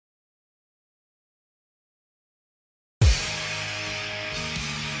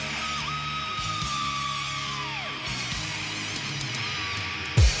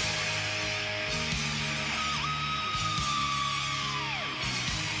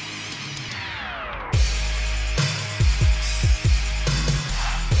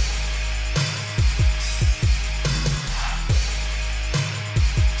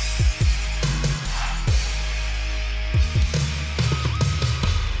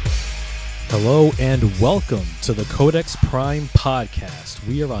Hello and welcome to the Codex Prime podcast.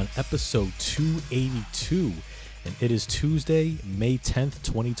 We are on episode 282 and it is Tuesday, May 10th,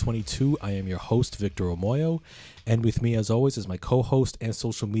 2022. I am your host, Victor Omoyo, and with me as always is my co-host and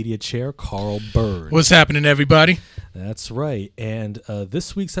social media chair, Carl Bird. What's happening, everybody? That's right. And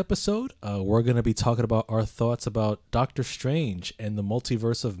this week's episode, we're going to be talking about our thoughts about Doctor Strange and the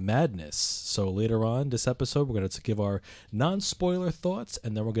Multiverse of Madness. So later on this episode, we're going to give our non-spoiler thoughts,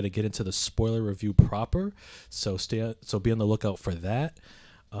 and then we're going to get into the spoiler review proper. So be on the lookout for that.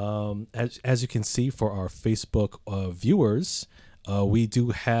 As you can see for our Facebook viewers, we do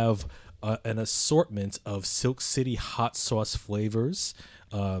have an assortment of Silk City hot sauce flavors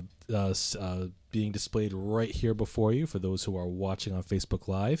being displayed right here before you for those who are watching on Facebook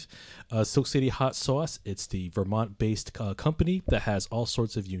Live. Silk City Hot Sauce, it's the Vermont-based company that has all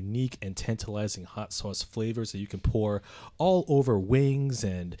sorts of unique and tantalizing hot sauce flavors that you can pour all over wings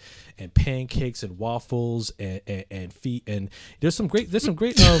and pancakes and waffles and feet. And there's some great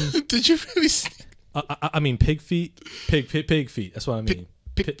Did you really I mean pig feet. Pig feet. That's what I mean.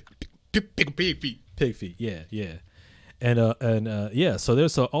 pig feet? Pig feet. Yeah. And yeah, so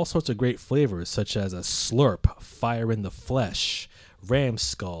there's all sorts of great flavors such as a slurp, fire in the flesh, ram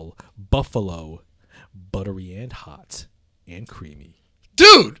skull, buffalo, buttery and hot, and creamy.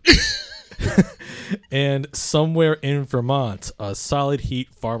 Dude! And somewhere in Vermont, a solid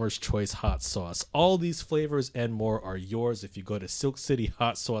heat farmer's choice hot sauce. All these flavors and more are yours if you go to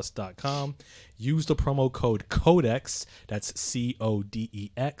silkcityhotsauce.com. Use the promo code CODEX, that's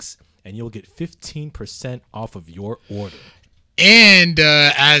CODEX, and you'll get 15% off of your order. And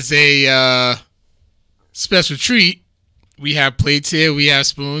as a special treat, we have plates here, we have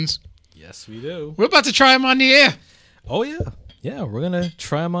spoons. Yes, we do. We're about to try them on the air. Oh, yeah. Yeah, we're going to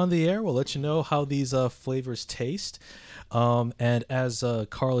try them on the air. We'll let you know how these flavors taste. And as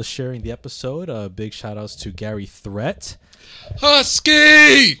Carl is sharing the episode, big shout-outs to Gary Threat.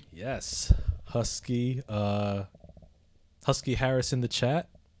 Husky! Yes, Husky Harris in the chat.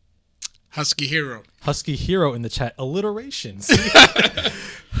 Husky Hero in the chat. Alliterations.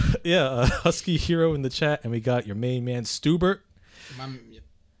 Yeah, Husky Hero in the chat. And we got your main man, Stubert.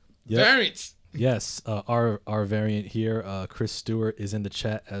 Variants. Yes, our variant here, Chris Stewart, is in the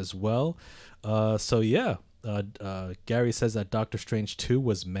chat as well. So yeah, Gary says that Doctor Strange 2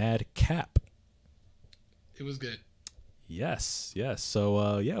 was mad cap. It was good. Yes.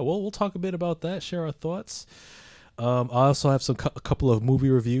 So yeah, we'll talk a bit about that, share our thoughts. I also have a couple of movie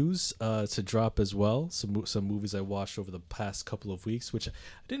reviews to drop as well. Some movies I watched over the past couple of weeks, which I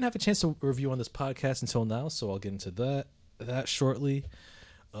didn't have a chance to review on this podcast until now. So I'll get into that shortly.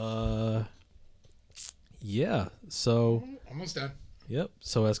 Yeah. So almost done. Yep.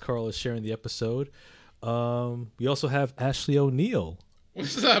 So as Carl is sharing the episode, we also have Ashley O'Neill.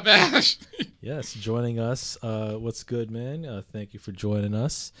 What's up, Ash? Yes, joining us. What's good, man? Thank you for joining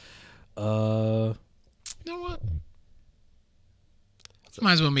us. You know what?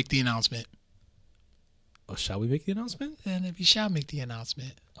 Might as well make the announcement. Oh, shall we make the announcement? And if you shall make the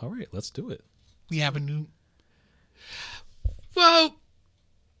announcement. All right, let's do it. We have a new... Well,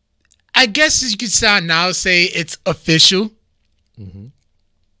 I guess you could start now say it's official. Mm-hmm.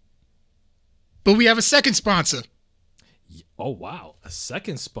 But we have a second sponsor. Oh, wow. A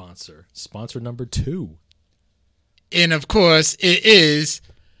second sponsor. Sponsor number 2. And, of course, it is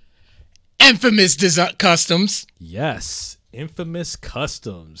Infamous Customs. Yes, Infamous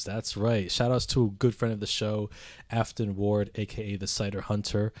Customs. That's right. Shout outs to a good friend of the show, Afton Ward, a.k.a. the Cider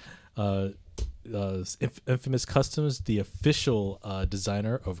Hunter. Infamous Customs, the official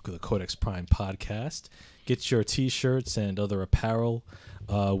designer of the Codex Prime podcast. Get your t-shirts and other apparel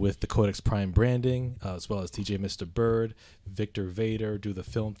with the Codex Prime branding, as well as DJ Mr. Bird, Victor Vader, Do the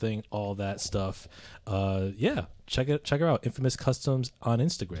Film Thing, all that stuff. Yeah, check her out. Infamous Customs on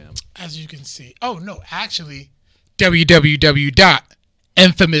Instagram. As you can see. Oh, no, actually,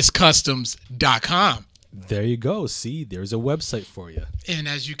 www.infamouscustoms.com. There you go. See, there's a website for you. And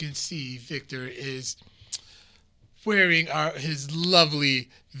as you can see, Victor is wearing his lovely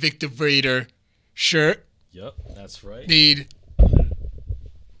Victor Vader shirt. Yep, that's right.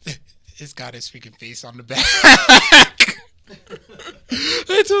 It's got his freaking face on the back.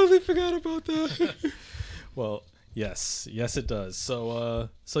 I totally forgot about that. Well, yes, it does. So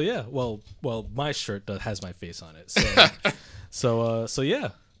yeah. Well, my shirt has my face on it. So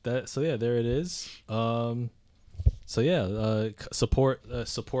yeah. There it is. Support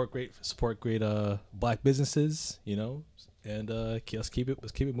great black businesses, and let's keep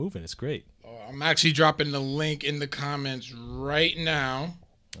it moving. It's great. I'm actually dropping the link in the comments right now.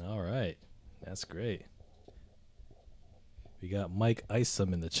 All right, that's great. We got Mike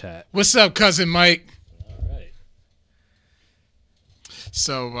Isom in the chat. What's up, cousin Mike? All right.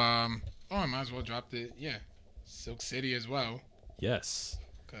 So, I might as well drop Silk City as well. Yes.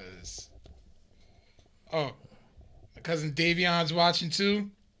 Because, my cousin Davion's watching too.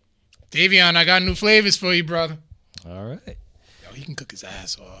 Davion, I got new flavors for you, brother. All right. Yo, he can cook his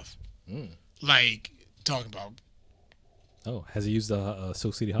ass off. Mm. Like, talking about. Oh, has he used the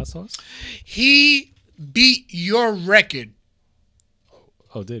Silk City hot sauce? He beat your record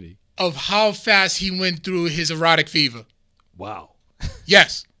Oh, did he? of how fast he went through his erotic fever. Wow.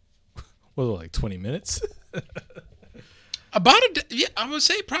 Yes. What, like 20 minutes? About a day. Yeah, I would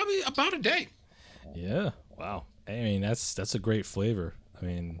say probably about a day. Yeah. Wow. I mean, that's a great flavor. I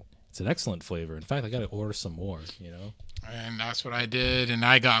mean, it's an excellent flavor. In fact, I got to order some more, you know? And that's what I did, and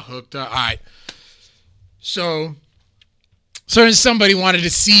I got hooked up. All right. So somebody wanted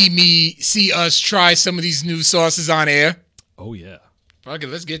to see us try some of these new sauces on air. Oh, yeah. Fuck it,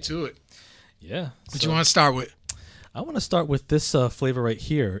 let's get to it. Yeah. What you want to start with? I want to start with this flavor right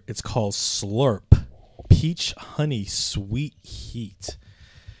here. It's called Slurp Peach Honey Sweet Heat.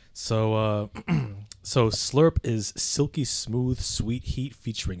 So, so Slurp is silky smooth sweet heat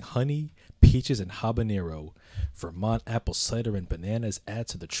featuring honey, peaches, and habanero. Vermont apple cider and bananas add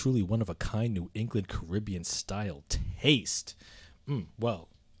to the truly one-of-a-kind New England Caribbean style taste. Well,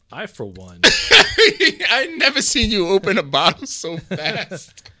 I, for one... I never seen you open a bottle so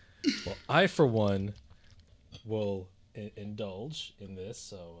fast. Well, I, for one, will indulge in this.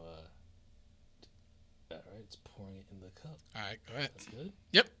 So, all right, it's pouring it in the cup. All right, go ahead. That's good.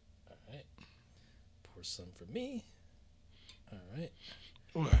 Yep. All right. Pour some for me. All right.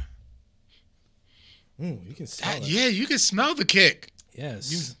 You can smell it. Yeah, you can smell the kick.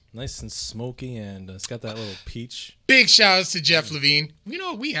 Yes. Nice and smoky, and it's got that little peach. Big shout outs to Jeff Levine. You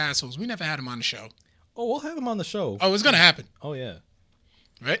know, we assholes. We never had him on the show. Oh, we'll have him on the show. Oh, it's going to happen. Oh, yeah.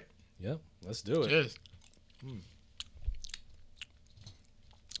 Right? Yep. Let's do it. Cheers.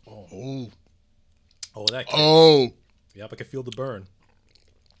 Oh. Oh, that kick. Oh. Yep, I can feel the burn.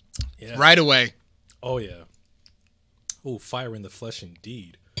 Yeah. Right away. Oh, yeah. Oh, fire in the flesh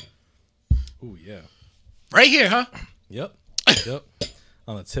indeed. Oh, yeah. Right here, huh? Yep. Yep.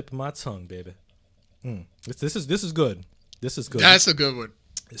 On the tip of my tongue, baby. This is good. This is good. That's a good one.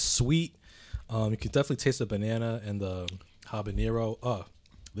 It's sweet. You can definitely taste the banana and the habanero.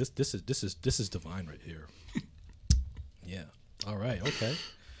 This is divine right here. Yeah. All right. Okay.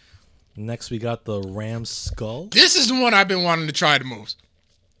 Next, we got the ram skull. This is the one I've been wanting to try the most.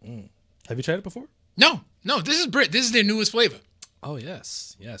 Have you tried it before? No. This is Brit. This is their newest flavor. Oh,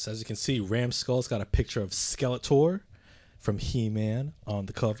 yes. Yes. As you can see, ram skull's got a picture of Skeletor from He-Man on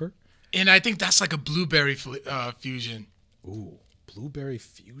the cover. And I think that's like a blueberry fusion. Ooh, blueberry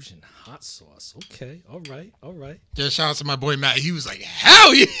fusion hot sauce. Okay. All right. All right. Just shout out to my boy Matt. He was like,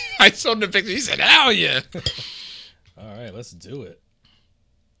 hell yeah. I saw the picture. He said, hell yeah. All right. Let's do it.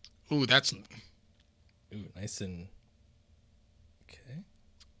 Ooh, that's... Ooh, nice and... Okay.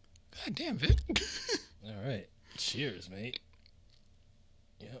 God damn, Vic. All right. Cheers, mate.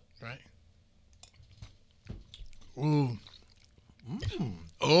 Yep. Right. Ooh.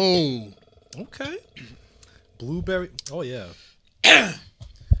 Oh. Okay. Blueberry. Oh, yeah.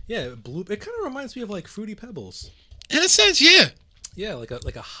 Yeah, blue. It kind of reminds me of like Fruity Pebbles. In a sense, yeah. Yeah, like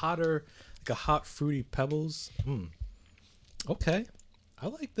a hot Fruity Pebbles. Okay. I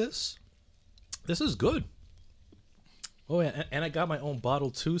like this. This is good. Oh, yeah, and I got my own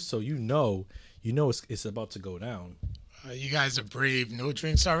bottle too, so you know it's about to go down. You guys are brave. No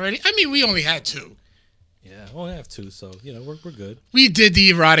drinks already. I mean, we only had 2. Yeah, I only have 2, so we're good. We did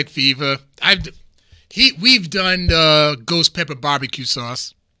the erotic fever. We've done the ghost pepper barbecue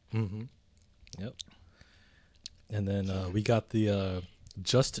sauce. Yep. And then we got the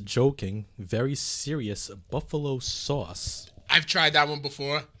just joking, very serious buffalo sauce. I've tried that one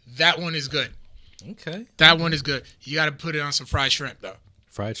before. That one is good. Okay. That one is good. You got to put it on some fried shrimp, though.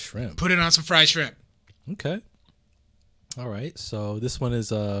 Fried shrimp. Put it on some fried shrimp. Okay. All right. So this one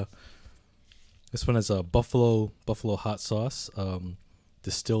is a buffalo hot sauce,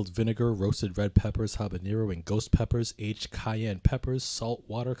 distilled vinegar, roasted red peppers, habanero, and ghost peppers, aged cayenne peppers, salt,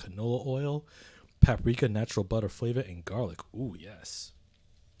 water, canola oil, paprika, natural butter flavor, and garlic. Ooh, yes.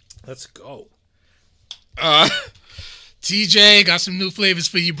 Let's go. TJ, got some new flavors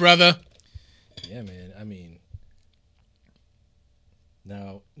for you, brother. Yeah, man. I mean,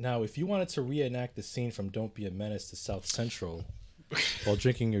 now, if you wanted to reenact the scene from Don't Be a Menace to South Central while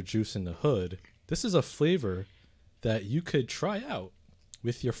drinking your juice in the hood, this is a flavor that you could try out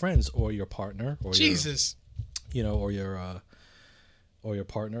with your friends or your partner or Jesus, or your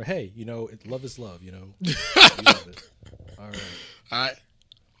partner. Hey, love is love. You love it. All right. All right.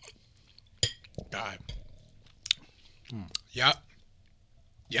 God. Yep.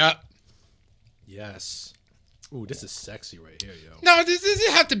 Yep. Yes. Ooh, this is sexy right here, yo. No, does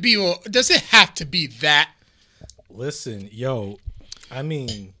it have to be? Does it have to be that? Listen, yo. I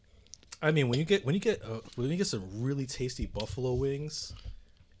mean, when you get some really tasty buffalo wings,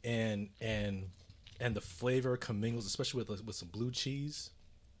 and the flavor commingles, especially with some blue cheese.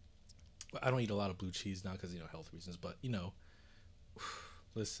 I don't eat a lot of blue cheese now because health reasons, but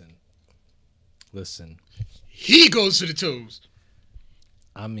listen. He goes to the toes.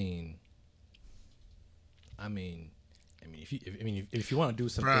 I mean, if you want to do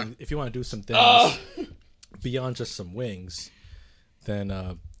something, things beyond just some wings,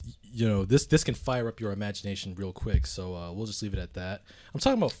 then this can fire up your imagination real quick. So we'll just leave it at that. I'm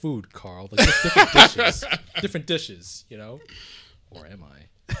talking about food, Carl. Like just different dishes. Or am I?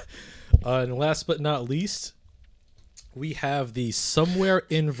 And last but not least, we have the Somewhere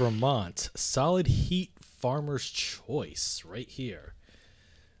in Vermont Solid Heat Farmer's Choice right here.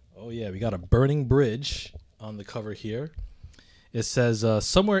 Oh yeah, we got a burning bridge on the cover here. It says,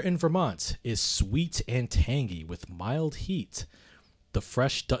 Somewhere in Vermont is sweet and tangy with mild heat. The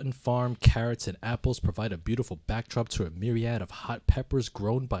fresh Dutton Farm carrots and apples provide a beautiful backdrop to a myriad of hot peppers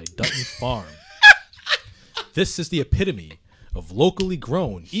grown by Dutton Farm. This is the epitome of locally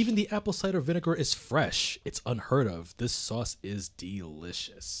grown. Even the apple cider vinegar is fresh. It's unheard of. This sauce is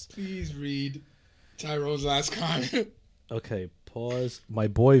delicious. Please read Tyrone's last comment. Okay, pause. My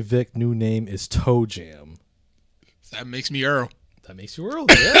boy Vic, new name is Toe Jam. That makes me Earl. That makes you Earl,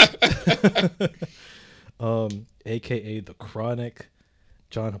 yeah. AKA The Chronic.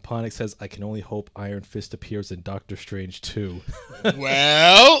 John Haponic says, I can only hope Iron Fist appears in Doctor Strange 2.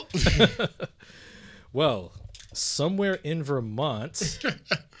 Well. Well, Somewhere in Vermont,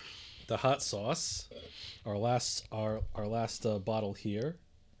 the hot sauce, our last bottle here.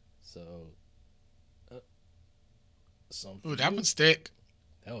 So, Ooh, that one's thick.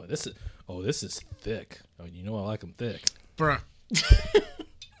 This is thick. Oh, I like them thick. Bruh.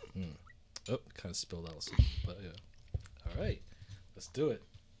 Oh, kind of spilled out some, but yeah. All right, let's do it.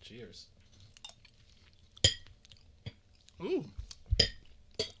 Cheers. Ooh.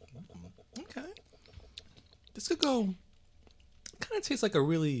 Okay. This could go. Kind of tastes like a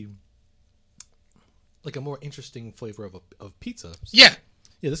more interesting flavor of pizza. Yeah.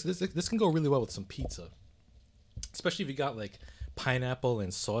 Yeah. This can go really well with some pizza, especially if you got like pineapple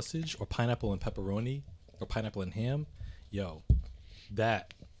and sausage, or pineapple and pepperoni, or pineapple and ham. Yo,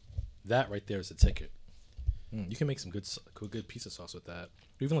 that right there is a ticket. You can make some good pizza sauce with that.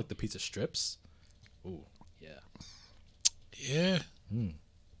 Or even like the pizza strips. Ooh, yeah. Yeah.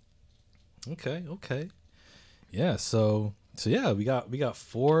 Okay. Yeah, so yeah, we got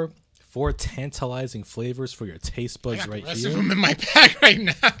four tantalizing flavors for your taste buds right here. I got the rest here. of them in my bag right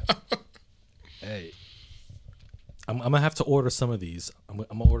now. Hey, I'm gonna have to order some of these. I'm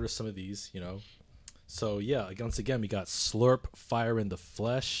gonna order some of these. So yeah, once again, we got Slurp, Fire in the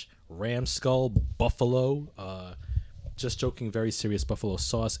Flesh, Ram Skull, Buffalo, Just Joking, Very Serious Buffalo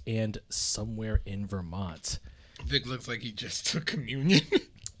Sauce, and Somewhere in Vermont. Vic looks like he just took communion.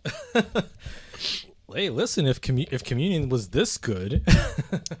 Hey, listen, if communion was this good,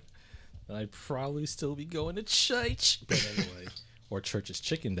 then I'd probably still be going to church. But anyway, or church's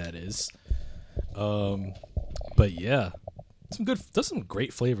chicken, that is. But yeah, there's some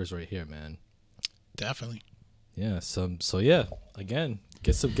great flavors right here, man. Definitely. Yeah. So yeah. Again,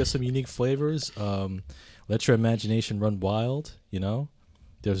 get some unique flavors. Let your imagination run wild.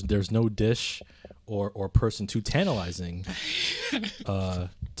 There's no dish or person too tantalizing to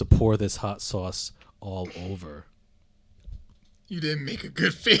pour this hot sauce all over. You didn't make a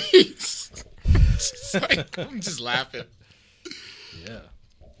good face. I'm just laughing.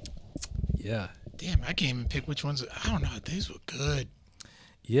 Yeah. Damn, I can't even pick which ones. I don't know. These were good.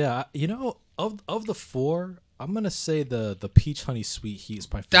 Yeah, of the four, I'm gonna say the peach honey sweet heat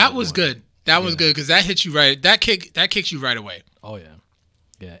is my favorite. That was good. That was good because that hits you right. That kicks you right away. Oh yeah,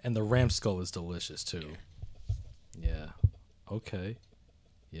 and the ram skull is delicious too. Yeah. Okay.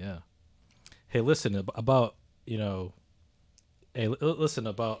 Yeah. Hey, listen about listen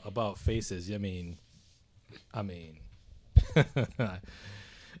about faces. I mean.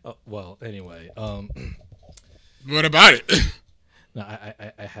 Well, anyway. What about it? No,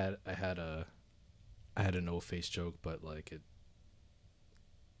 I had a no face joke, but like it.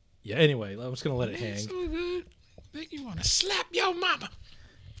 Yeah. Anyway, I'm just gonna let it hang. So good. Make you want to slap your mama.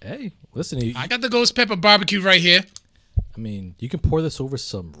 Hey, listen. I got the ghost pepper barbecue right here. I mean, you can pour this over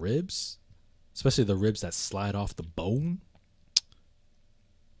some ribs, especially the ribs that slide off the bone.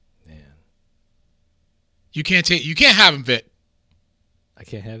 Man. You can't have them, Vit. I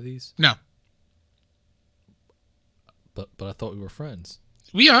can't have these? No. But I thought we were friends.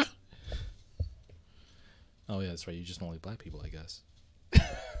 We are. Oh yeah, that's right. You just don't like black people, I guess.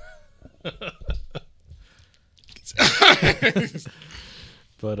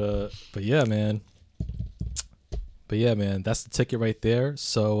 But yeah, man. But yeah, man, that's the ticket right there.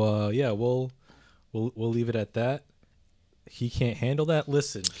 So yeah, we'll leave it at that. He can't handle that.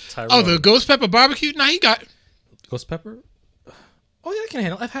 Listen, Tyrone. Oh, the ghost pepper barbecue? Nah, he got ghost pepper. Oh yeah, I can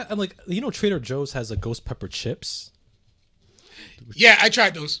handle. I'm like, Trader Joe's has a ghost pepper chips. Yeah, I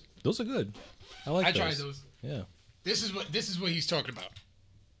tried those. Those are good. I tried those. Yeah. This is what he's talking about.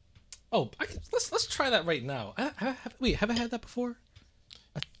 Oh, let's try that right now. Have I had that before?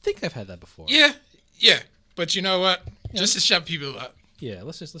 I think I've had that before. Yeah. But you know what? Yeah. Just to shut people up. Yeah,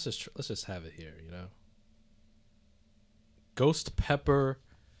 let's just have it here. Ghost pepper.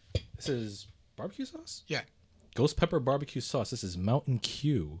 This is barbecue sauce. Yeah. Ghost pepper barbecue sauce. This is Mountain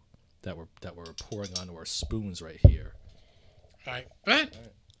Q that we're pouring onto our spoons right here. All right. Go ahead. All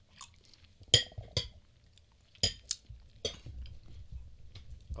right.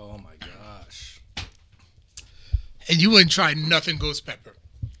 Oh my gosh. And you wouldn't try nothing ghost pepper.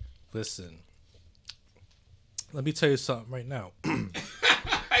 Listen. Let me tell you something right now.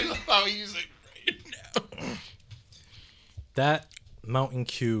 I love how you use it right now. That Mountain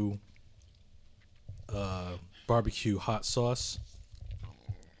Q barbecue hot sauce,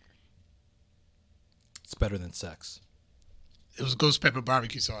 it's better than sex. It was ghost pepper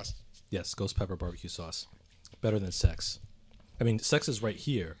barbecue sauce. Yes, ghost pepper barbecue sauce. Better than sex. I mean, sex is right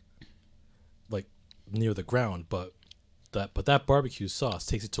here, like near the ground, but that barbecue sauce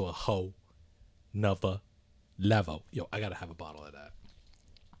takes it to a whole nother level. Yo, I gotta have a bottle of that.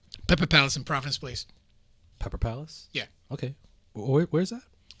 Pepper Palace in Providence Place. Pepper Palace? Yeah. Okay. Where's that?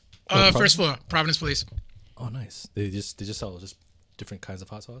 First floor, Providence Place. Oh, nice. They just sell just different kinds of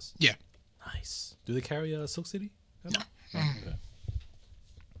hot sauce. Yeah. Nice. Do they carry Silk City? No.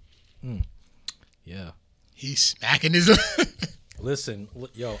 Okay. Yeah. He's smacking his. Listen,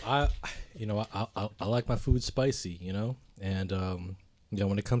 yo, I like my food spicy, and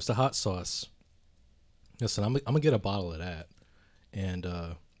when it comes to hot sauce, listen, I'm gonna get a bottle of that, and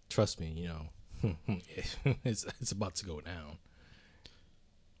trust me, it's about to go down.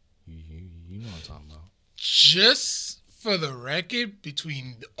 You know what I'm talking about. Just for the record,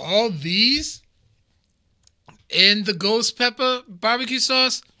 between all these and the ghost pepper barbecue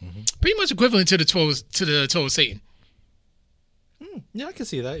sauce, pretty much equivalent to the toe of Satan. Yeah, I can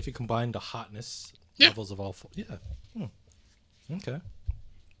see that if you combine the hotness levels of all four. Yeah. Okay.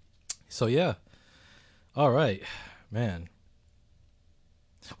 So yeah. All right, man.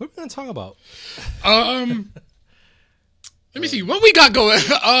 What are we gonna talk about? Let me see what we got going.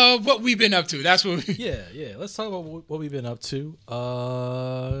 What we've been up to. That's what. Yeah. Let's talk about what we've been up to.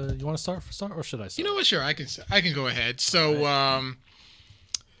 You want to start or should I start? You know what? Sure, I can go ahead. So,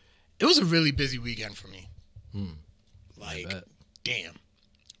 it was a really busy weekend for me. Like, damn.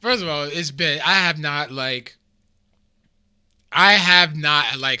 First of all, it's been. I have not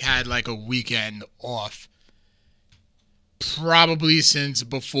had like a weekend off. Probably since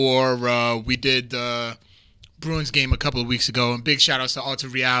before we did the Bruins game a couple of weeks ago, and big shout outs to Alter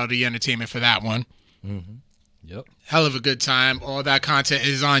Reality Entertainment for that one. Yep. Hell of a good time. All that content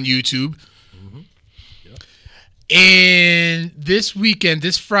is on YouTube. Yep. And this weekend,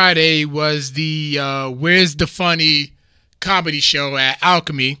 this Friday, was the Where's the Funny comedy show at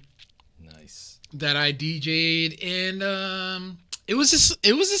Alchemy. Nice. That I DJ'd, and it was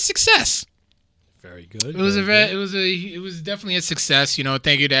a success. Very good. It was definitely a success.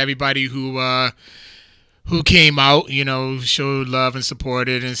 Thank you to everybody who came out, showed love and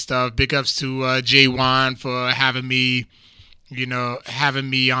supported and stuff. Big ups to Jay Wan for having me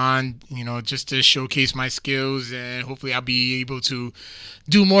on, just to showcase my skills, and hopefully I'll be able to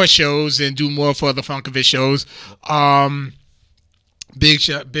do more shows and do more for the Funkovic shows.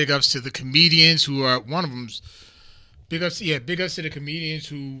 Big ups to the comedians who are one of them's. Big ups to the comedians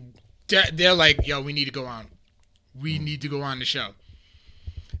who they're like, yo, we need to go on. We need to go on the show.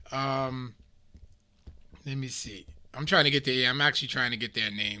 Let me see. I'm actually trying to get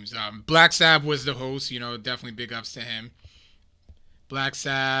their names. Black Sab was the host. Definitely big ups to him. Black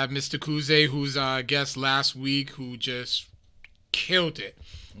Sab, Mr. Kuze, who's our guest last week, who just killed it.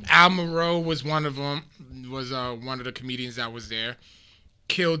 Al Moreau was one of them. Was one of the comedians that was there.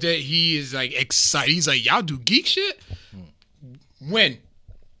 Killed it. He is like excited. He's like, y'all do geek shit? When?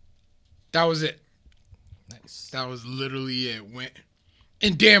 That was it. Nice. That was literally it.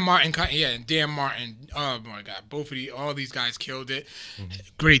 And Dan Martin, and Dan Martin. Oh my God, all these guys killed it.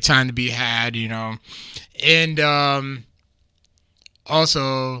 Great time to be had, And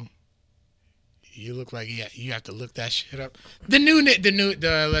also, you look like you have to look that shit up. The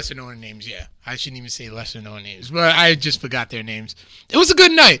lesser known names. Yeah, I shouldn't even say lesser known names, but I just forgot their names. It was a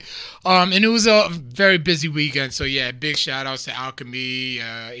good night, and it was a very busy weekend. So yeah, big shout outs to Alchemy,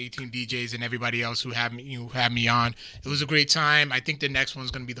 18 DJs, and everybody else who had me on. It was a great time. I think the next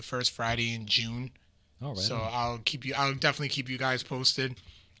one's gonna be the first Friday in June. All right. So I'll definitely keep you guys posted.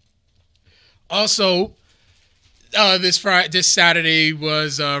 Also, this Saturday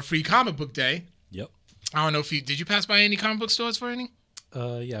was Free Comic Book Day. Yep. I don't know did you pass by any comic book stores for any?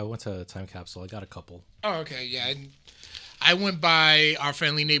 Yeah, I went to Time Capsule. I got a couple. Oh, okay, yeah. I went by our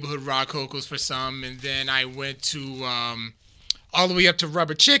friendly neighborhood Rococos for some, and then I went to all the way up to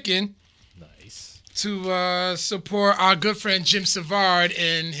Rubber Chicken. Nice. To support our good friend Jim Savard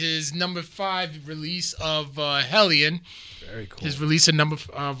in his number 5 release of Hellion. Very cool. His release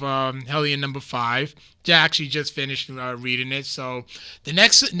of Hellion number 5. I actually just finished reading it, so the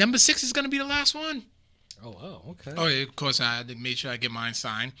next number 6 is going to be the last one. Oh, wow, okay. Oh, yeah, of course, I had to make sure I get mine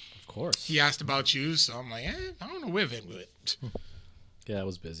signed. Of course. He asked about you, so I'm like, I don't know where Vin went. Yeah, I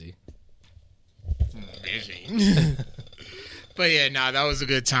was busy. Busy. But yeah, that was a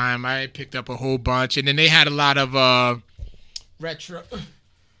good time. I picked up a whole bunch, and then they had a lot of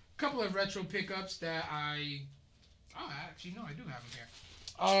couple of retro pickups that actually, no, I do have them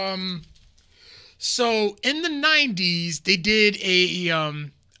here. So in the 90s, they did a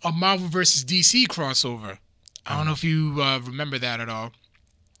Marvel vs. DC crossover. I don't know if you remember that at all.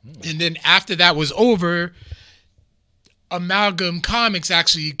 And then after that was over, Amalgam Comics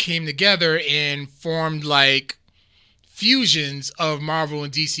actually came together and formed like fusions of Marvel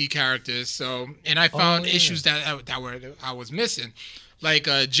and DC characters. So, and I found issues that I was missing, like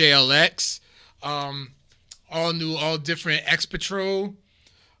JLX, all different X Patrol,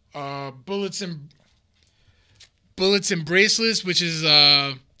 Bullets and Bracelets, which is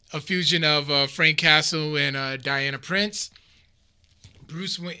a fusion of Frank Castle and Diana Prince,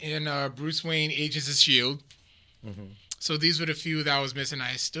 Bruce Wayne, Agents of S.H.I.E.L.D. Mm-hmm. So these were the few that I was missing.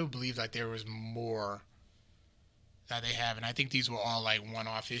 I still believe that there was more that they have, and I think these were all like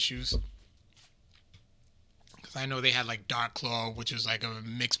one-off issues. Because I know they had like Dark Claw, which was like a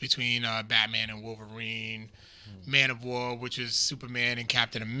mix between Batman and Wolverine. Man of War, which is Superman and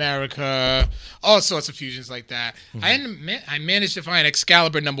Captain America, all sorts of fusions like that. Mm-hmm. I managed to find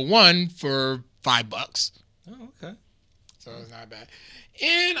Excalibur number 1 for $5. Oh, okay. So it's not bad.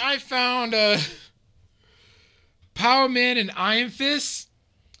 And I found Power Man and Iron Fist,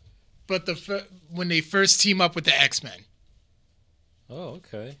 but when they first team up with the X-Men. Oh,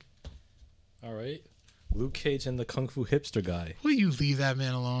 okay. All right. Luke Cage and the Kung Fu Hipster guy. Will you leave that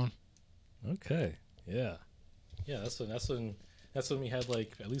man alone? Okay. Yeah. Yeah, that's when we had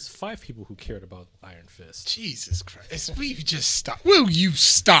like at least 5 people who cared about Iron Fist. Jesus Christ. Will you just stop? Will you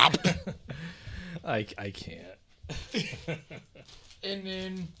stop? I can't. And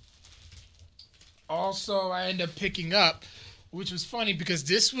then also I ended up picking up, which was funny because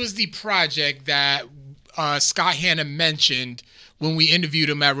this was the project that Scott Hanna mentioned when we interviewed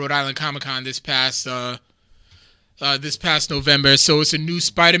him at Rhode Island Comic Con this past November. So it's a new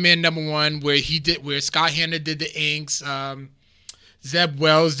Spider-Man number 1 where Scott Hanna did the inks, Zeb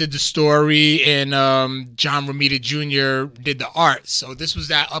Wells did the story, and John Romita Jr. did the art. So this was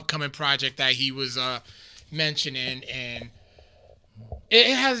that upcoming project that he was mentioning, and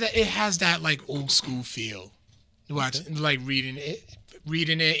it has that like old school feel. Like reading it,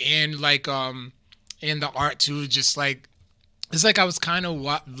 and like and the art too. Just like it's like I was kind of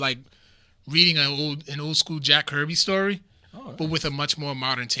like reading an old school Jack Kirby story, right, but with a much more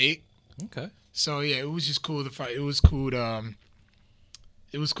modern take. Okay. So yeah, it was just cool to it was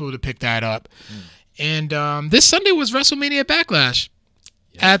cool to pick that up. And this Sunday was WrestleMania Backlash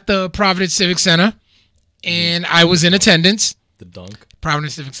at the Providence Civic Center, and I was in attendance. The Dunk.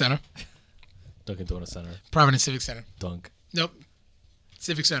 Providence Civic Center. Dunkin' Donuts Center. Providence Civic Center. Dunk. Nope.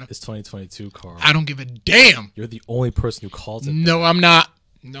 Civic Center. It's 2022, Carl. I don't give a damn. You're the only person who calls it. No, I'm not.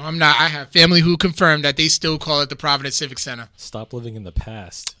 I have family who confirmed that they still call it the Providence Civic Center. Stop living in the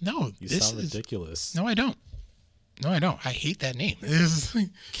past. No, you sound ridiculous. No, I don't. I hate that name.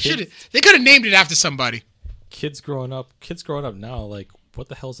 They could have named it after somebody. Kids growing up now, like, what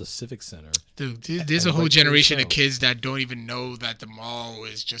the hell is a civic center? Dude, there's a whole generation of kids that don't even know that the mall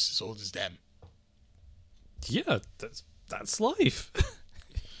is just as old as them. Yeah, that's life.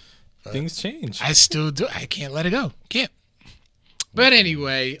 Things change. I still do. I can't let it go. Can't. But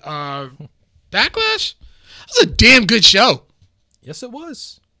anyway, Backlash? That was a damn good show. Yes, it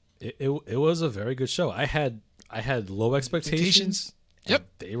was. It was a very good show. I had low expectations. Yep.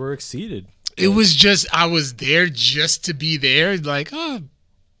 They were exceeded. It was just, I was there just to be there. Like, oh,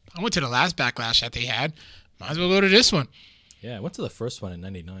 I went to the last Backlash that they had. Might as well go to this one. Yeah, I went to the first one in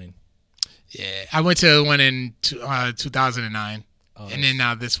 '99. Yeah, I went to the one in 2009. Oh, and then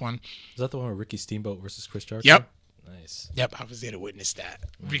now this one. Is that the one with Ricky Steamboat versus Chris Jericho? Yep. Nice. Yep, I was there to witness that.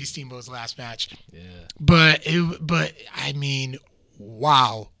 Ricky Steamboat's last match. Yeah. But I mean,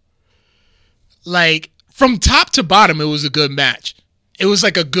 wow. Like, from top to bottom, it was a good match. It was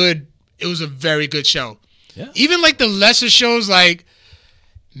a very good show. Yeah. Even like the lesser shows like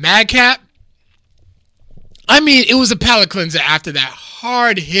Madcap. I mean, it was a palate cleanser after that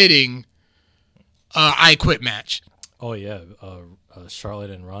hard-hitting I Quit match. Oh yeah, Charlotte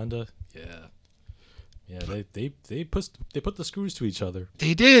and Ronda. Yeah. Yeah, they put the screws to each other.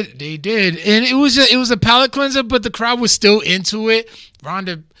 They did, and it was a palate cleanser, but the crowd was still into it.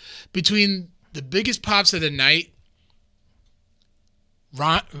 Ronda, between the biggest pops of the night,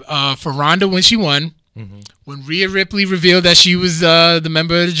 for Ronda when she won, when Rhea Ripley revealed that she was the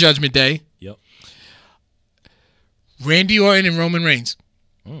member of the Judgment Day. Yep. Randy Orton and Roman Reigns.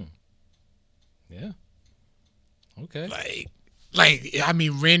 Yeah. Okay. Like, I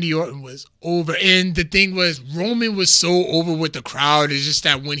mean, Randy Orton was over. And the thing was, Roman was so over with the crowd. It's just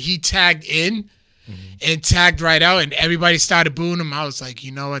that when he tagged in and tagged right out and everybody started booing him, I was like,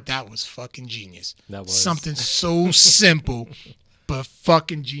 you know what? That was fucking genius. That was. Something so simple, but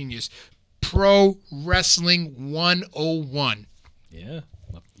fucking genius. Pro Wrestling 101. Yeah.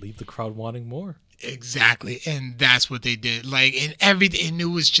 Leave the crowd wanting more. Exactly. And that's what they did. Like, and everything, and it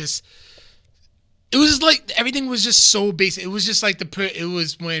was like everything was just so basic. It was just like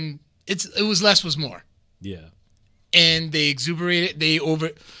it was less was more. Yeah. And they exuberated,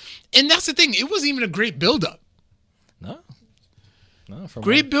 and that's the thing. It wasn't even a great build-up. No.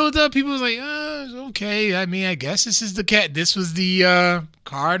 Great build-up. People was like, okay. I mean, I guess this is this was the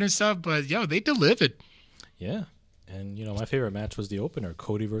card and stuff, but yo, they delivered. Yeah. And, my favorite match was the opener,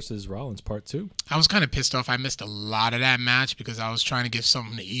 Cody versus Rollins Part 2. I was kind of pissed off. I missed a lot of that match because I was trying to get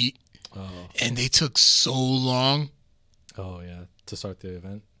something to eat. Oh. And they took so long. Oh, yeah. To start the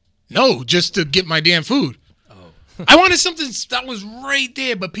event? No, just to get my damn food. Oh. I wanted something that was right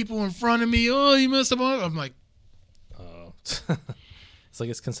there, but people were in front of me. Oh, you messed up. I'm like, oh. It's like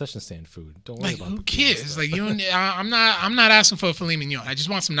it's concession stand food. Don't worry about it. Who cares? Like, you don't, I'm not asking for a filet mignon. I just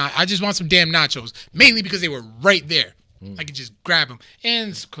want some damn nachos. Mainly because they were right there. I could just grab them.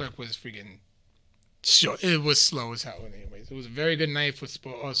 And this clip was freaking short. It was slow as hell. Anyways, it was a very good night for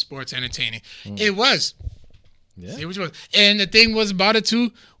sports entertaining. It was. Yeah. It was. And the thing was about it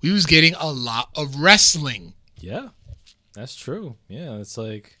too. We was getting a lot of wrestling. Yeah, that's true. Yeah, it's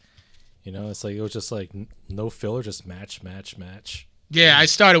like, it was just like no filler, just match. Yeah, I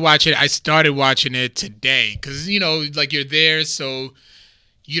started watching it today because like you're there, so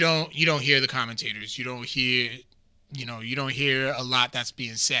you don't hear the commentators. You don't hear a lot that's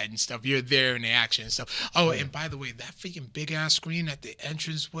being said and stuff. You're there in the action and stuff. Oh, and by the way, that freaking big ass screen at the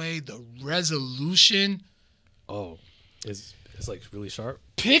entranceway, the resolution. Oh, it's like really sharp.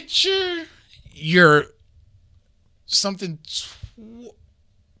 Picture your something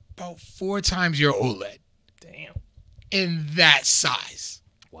about 4 times your OLED. Damn. In that size.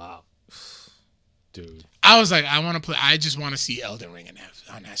 Wow. Dude. I was like, I just want to see Elden Ring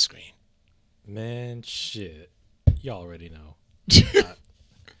on that screen. Man, shit. Y'all already know.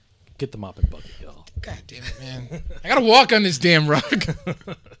 Get the mop and bucket, y'all. God damn it, man. I gotta walk on this damn rug.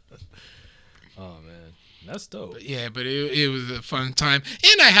 Oh, man. That's dope. But it was a fun time.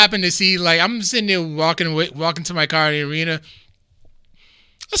 And I happened to see, like, I'm sitting there walking to my car in the arena.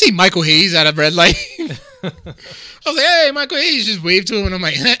 I see Michael Hayes at a red light. I was like, hey, Michael Hayes, just waved to him, and I'm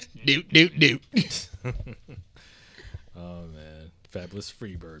like, doot. Oh, man. Fabulous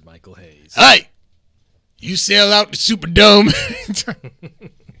Freebird, Michael Hayes. Hey, you sail out the Superdome.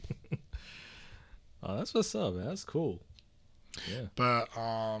 Oh, that's what's up, man. That's cool. Yeah. But,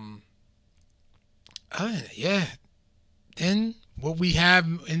 yeah. Then what we have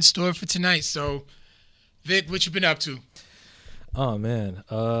in store for tonight. So, Vic, what you been up to? Oh, man.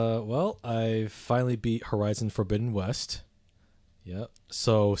 Well, I finally beat Horizon Forbidden West. Yep.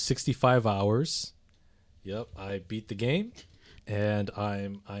 So 65 hours. Yep. I beat the game, and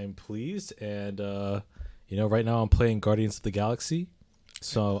I'm pleased. And right now I'm playing Guardians of the Galaxy.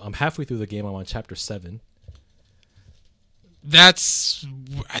 So I'm halfway through the game. I'm on chapter 7. I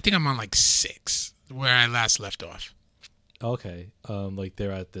think I'm on like 6, where I last left off. Okay. Like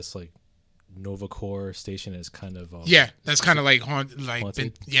they're at this like Nova Corps station is kind of that's kind of like haunted.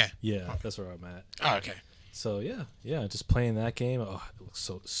 Haunted? Yeah, yeah, that's where I'm at. Oh, okay. So yeah, just playing that game. Oh, it looks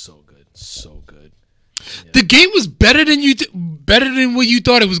so good, so good. Yeah. The game was better than better than what you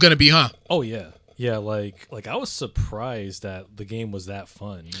thought it was gonna be, huh? Oh yeah. Like I was surprised that the game was that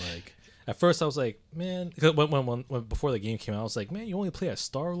fun. Like at first I was like, man, 'cause when before the game came out, I was like, man, you only play as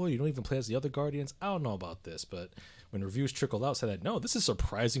Star-Lord, you don't even play as the other Guardians. I don't know about this, but when reviews trickled out, said that no, this is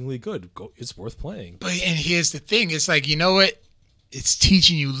surprisingly good. It's worth playing. But and here's the thing: it's like, you know what? It's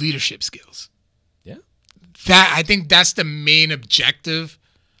teaching you leadership skills. Yeah. That, I think that's the main objective.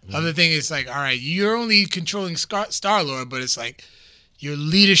 Other thing is like, all right, you're only controlling Star Lord, but it's like your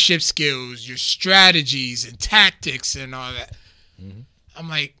leadership skills, your strategies and tactics and all that. Mm-hmm. I'm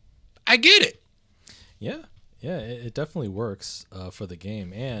like, I get it. Yeah, it definitely works for the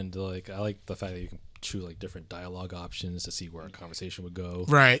game, and like I like the fact that you can choose like different dialogue options to see where a conversation would go.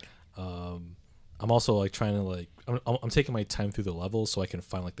 Right. I'm also like trying to like I'm taking my time through the levels so I can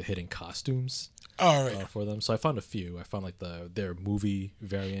find like the hidden costumes All right. for them. So I found a few. I found like their movie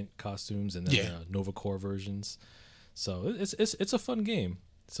variant costumes and then Nova Corps versions. So it's a fun game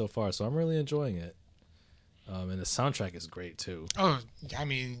so far. So I'm really enjoying it. And the soundtrack is great too. Oh, I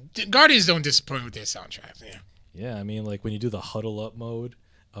mean, Guardians don't disappoint with their soundtrack. Yeah. Yeah, I mean, like when you do the huddle up mode,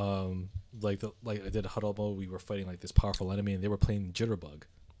 like I did a huddle up mode, we were fighting like this powerful enemy, and they were playing Jitterbug.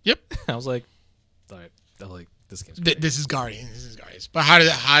 Yep. I was like, all right, I like this game's great. This is Guardians. But how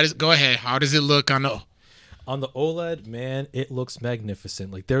does go ahead? How does it look on the? On the OLED, man, it looks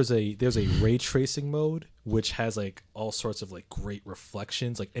magnificent. Like there's a ray tracing mode which has like all sorts of like great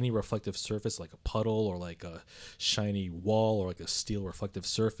reflections, like any reflective surface, like a puddle or like a shiny wall or like a steel reflective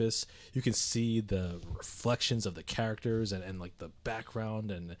surface. You can see the reflections of the characters and like the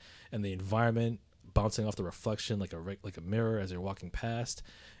background and the environment bouncing off the reflection like a mirror as you're walking past,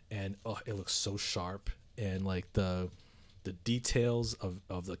 and it looks so sharp, and like the details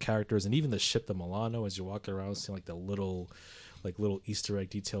of the characters and even the ship, the Milano, as you're walking around, seeing like the little Easter egg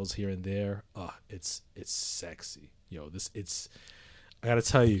details here and there. It's sexy. I gotta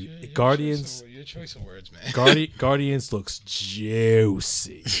tell you, Guardians. Your choice of words, man. Guardians looks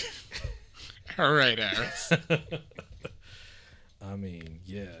juicy. All right, Harris. I mean,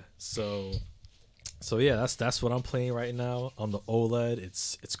 yeah. So yeah, that's what I'm playing right now on the OLED.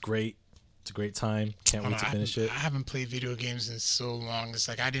 It's great. It's a great time. Can't wait to finish it. I haven't played video games in so long. It's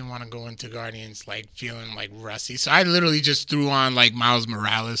like I didn't want to go into Guardians like feeling like rusty. So I literally just threw on like Miles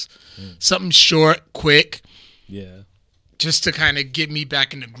Morales. Something short, quick. Yeah. Just to kind of get me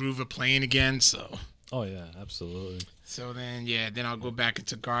back in the groove of playing again. So. Oh yeah, absolutely. So then I'll go back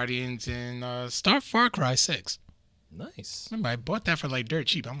into Guardians and start Far Cry 6. Nice. Remember, I bought that for like dirt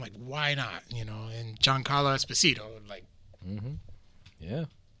cheap. I'm like, why not? And Giancarlo Esposito, like. Mm-hmm. Yeah.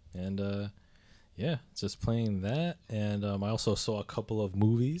 And just playing that, and I also saw a couple of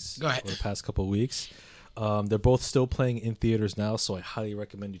movies over the past couple of weeks. They're both still playing in theaters now, so I highly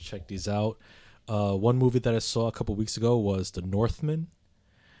recommend you check these out. One movie that I saw a couple of weeks ago was The Northman.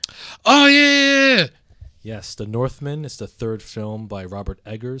 Oh yeah. Yes, The Northman is the third film by Robert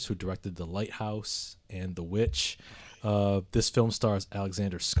Eggers, who directed The Lighthouse and The Witch. This film stars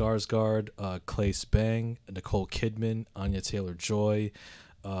Alexander Skarsgård, Claes Bang, Nicole Kidman, Anya Taylor-Joy,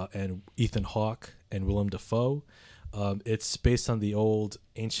 and Ethan Hawke and Willem Dafoe. It's based on the old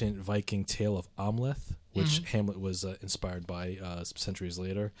ancient Viking tale of Amleth, which Hamlet was inspired by some centuries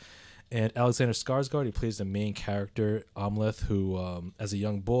later. And Alexander Skarsgård, he plays the main character, Amleth, who, as a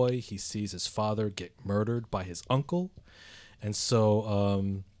young boy, he sees his father get murdered by his uncle. And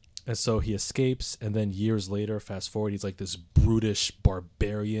so he escapes, and then years later, fast forward, he's like this brutish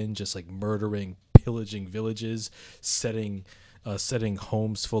barbarian, just like murdering, pillaging villages, setting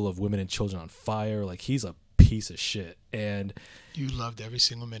homes full of women and children on fire. Like, he's a piece of shit. And you loved every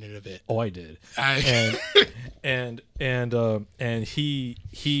single minute of it. Oh, I did. And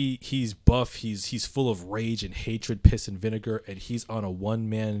he's buff. He's full of rage and hatred, piss and vinegar, and he's on a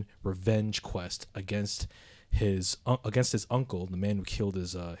one-man revenge quest against his uncle, the man who killed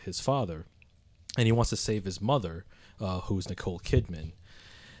his father, and he wants to save his mother, who's Nicole Kidman.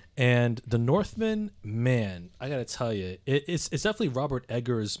 And The Northman, man, I gotta tell you, it's definitely Robert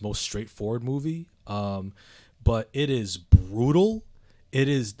Eggers' most straightforward movie, but it is brutal.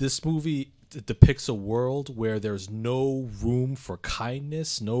 This movie depicts a world where there's no room for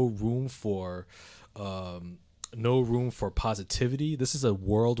kindness, no room for positivity. This is a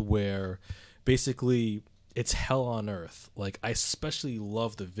world where basically it's hell on earth. Like, I especially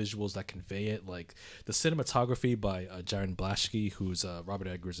love the visuals that convey it. Like the cinematography by Jaron Blaschke, who's Robert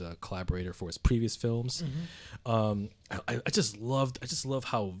Eggers' collaborator for his previous films. I just love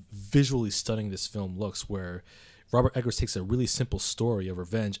how visually stunning this film looks, where Robert Eggers takes a really simple story of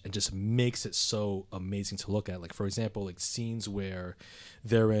revenge and just makes it so amazing to look at. Like, for example, like scenes where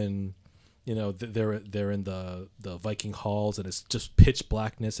they're in, they're in the Viking halls, and it's just pitch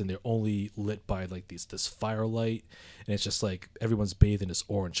blackness, and they're only lit by like this firelight, and it's just like everyone's bathed in this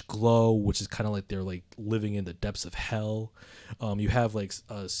orange glow, which is kind of like they're like living in the depths of hell. You have like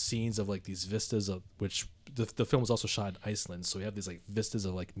scenes of like these vistas of which the film was also shot in Iceland, so you have these like vistas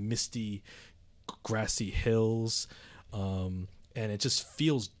of like misty, grassy hills, and it just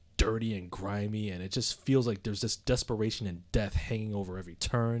feels dirty and grimy, and it just feels like there's this desperation and death hanging over every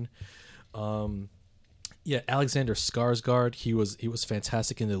turn. Alexander Skarsgård, he was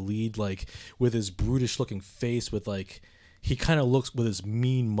fantastic in the lead, like with his brutish looking face, with like he kind of looks with his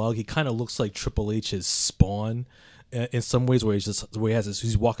mean mug, he kind of looks like Triple H's Spawn in some ways, where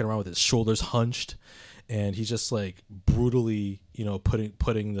he's walking around with his shoulders hunched, and he's just like brutally,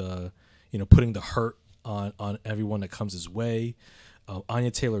 putting the hurt on everyone that comes his way.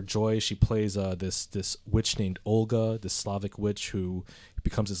 Anya Taylor-Joy, she plays this witch named Olga, this Slavic witch who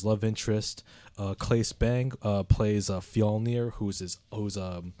becomes his love interest. Claes Bang plays Fjolnir, who's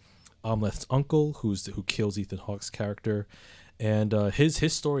Amleth's uncle, who kills Ethan Hawke's character, and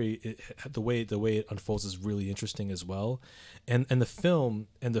his story, the way it unfolds is really interesting as well. And the film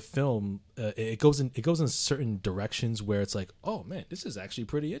it goes in certain directions where it's like, oh man, this is actually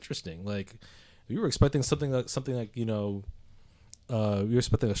pretty interesting. Like, you were expecting something like you're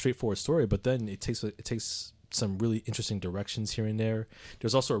expecting a straightforward story, but then it takes some really interesting directions here and there.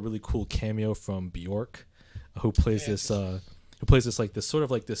 There's also a really cool cameo from Bjork, who plays this like this sort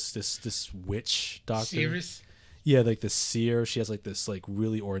of like this witch doctor. Seeress? Yeah, like this seer. She has like this like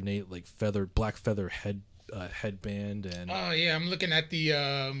really ornate like black feather headband, and oh yeah, I'm looking at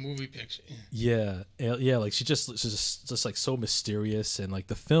the movie picture. Yeah, like she's just like so mysterious, and like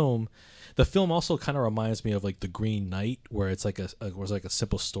the film also kind of reminds me of like The Green Knight, where it's like a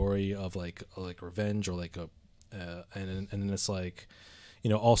simple story of like revenge, or like and then it's like,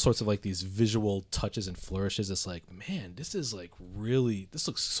 all sorts of like these visual touches and flourishes. It's like, man, this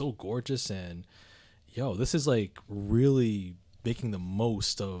looks so gorgeous, and this is like really making the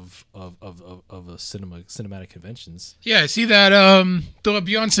most of cinematic conventions. Yeah, I see that Thor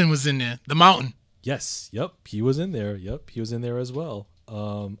Bjornsson was in there. The Mountain. Yes, yep, he was in there. Yep, he was in there as well.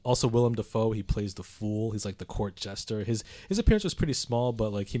 Also Willem Dafoe, he plays the fool. He's like the court jester. His appearance was pretty small,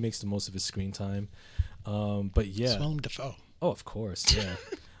 but like he makes the most of his screen time. But yeah, it's Willem Dafoe. Oh, of course, yeah.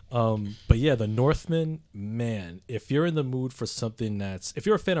 But yeah, The Northman, man, if you're in the mood for something if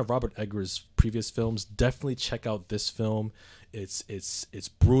you're a fan of Robert Eggers' previous films, definitely check out this film. It's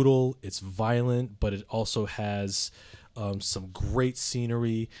brutal, it's violent, but it also has some great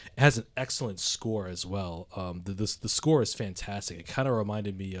scenery. It has an excellent score as well. The score is fantastic. It kind of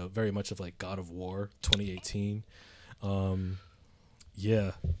reminded me very much of like God of War 2018.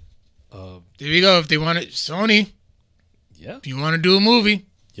 Yeah. There you go. If they want it, Sony. Yeah. If you want to do a movie.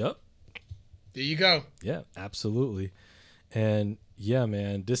 Yep. There you go. Yeah, absolutely. And yeah,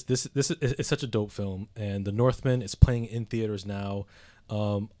 man, this is such a dope film. And The Northman is playing in theaters now.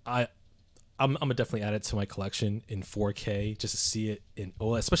 I'm gonna definitely add it to my collection in 4K just to see it in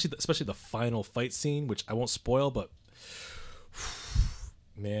OLED, especially the final fight scene, which I won't spoil, but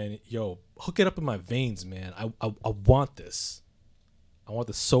man, hook it up in my veins, man. I want this. I want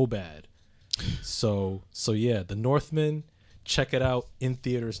this so bad. So yeah, The Northman, check it out in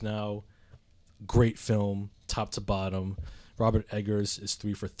theaters now. Great film, top to bottom. Robert Eggers is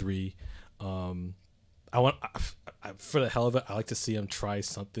 3 for 3. I for the hell of it, I like to see him try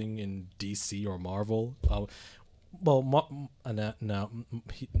something in DC or Marvel. Marvel's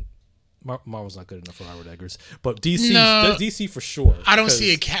not good enough for Robert Eggers, but DC for sure. I don't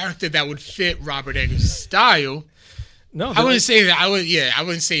see a character that would fit Robert Eggers' style. No, I wouldn't say that. I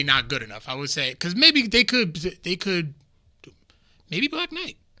wouldn't say not good enough. I would say because maybe they could, maybe Black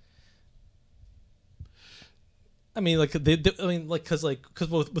Knight. I mean, like because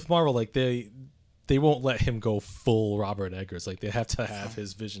with Marvel, like they won't let him go full Robert Eggers. Like they have to have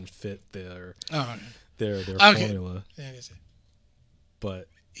his vision fit their formula. Yeah, but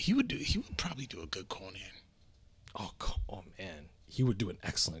he would probably do a good Conan. Oh man, he would do an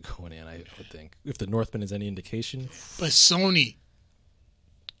excellent Conan. I would think, if The Northman is any indication. But Sony,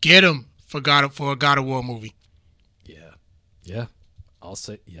 get him for a God of War movie. Yeah, I'll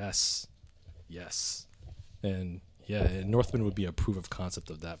say yes, and yeah, Northman would be a proof of concept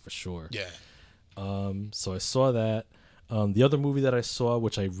of that for sure. Yeah. So I saw that. The other movie that I saw,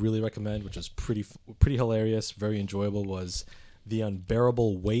 which I really recommend, which is pretty hilarious, very enjoyable, was The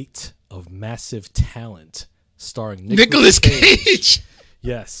Unbearable Weight of Massive Talent, starring Nicolas Cage.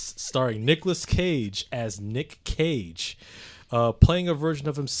 Yes, starring Nicolas Cage as Nick Cage, playing a version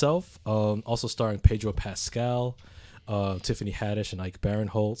of himself. Also starring Pedro Pascal, Tiffany Haddish, and Ike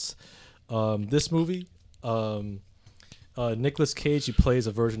Barinholtz. This movie, Nicolas Cage, he plays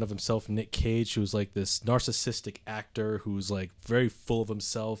a version of himself, Nick Cage, who's like this narcissistic actor who's like very full of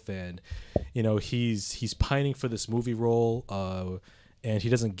himself, and he's pining for this movie role, and he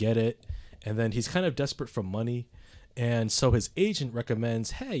doesn't get it, and then he's kind of desperate for money, and so his agent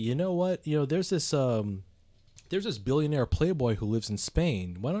recommends, hey, you know what, there's this billionaire playboy who lives in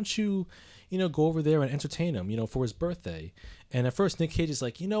Spain. Why don't you, go over there and entertain him, for his birthday? And at first, Nick Cage is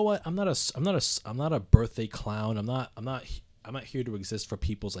like, you know what? I'm not a birthday clown. I'm not here to exist for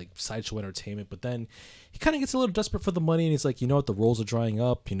people's like sideshow entertainment. But then he kind of gets a little desperate for the money, and he's like, you know what? The roles are drying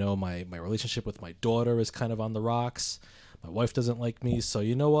up. My relationship with my daughter is kind of on the rocks. My wife doesn't like me, so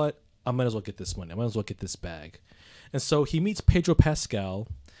you know what? I might as well get this money. I might as well get this bag. And so he meets Pedro Pascal.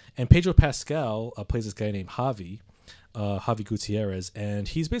 And Pedro Pascal plays this guy named Javi Gutierrez, and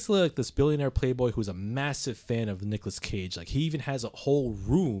he's basically like this billionaire playboy who's a massive fan of Nicolas Cage. Like, he even has a whole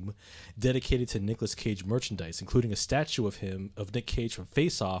room dedicated to Nicolas Cage merchandise, including a statue of Nick Cage from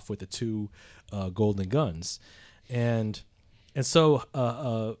Face Off with the two golden guns. And so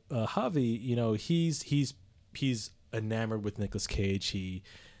Javi, he's enamored with Nicolas Cage.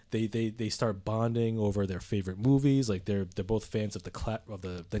 They start bonding over their favorite movies. Like, they're both fans of the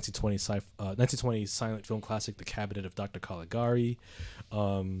 1920 silent film classic, The Cabinet of Dr. Caligari.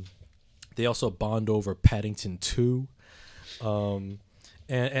 They also bond over Paddington 2. And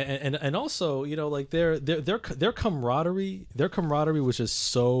also, like their camaraderie was just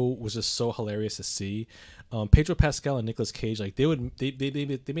so hilarious to see. Pedro Pascal and Nicolas Cage, like they made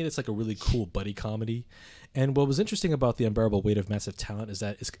this like a really cool buddy comedy. And what was interesting about The Unbearable Weight of Massive Talent is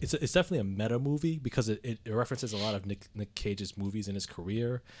that it's definitely a meta movie because it references a lot of Nick Cage's movies in his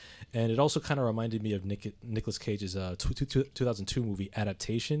career, and it also kind of reminded me of Nicolas Cage's 2002 movie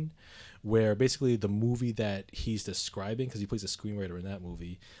Adaptation, where basically the movie that he's describing, because he plays a screenwriter in that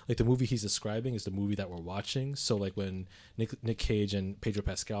movie, like the movie he's describing is the movie that we're watching. So like when Nick Cage and Pedro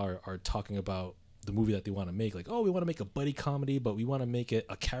Pascal are talking about the movie that they want to make, like, oh, we want to make a buddy comedy, but we want to make it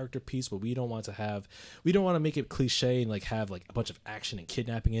a character piece, but we don't want to make it cliche and like have like a bunch of action and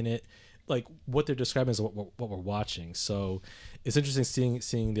kidnapping in it. Like, what they're describing is what we're watching. So it's interesting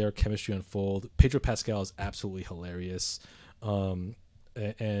seeing their chemistry unfold. Pedro Pascal is absolutely hilarious. And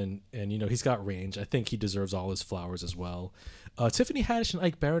he's got range. I think he deserves all his flowers as well. Tiffany Haddish and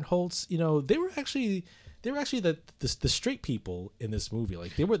Ike Barinholtz, they were actually the straight people in this movie.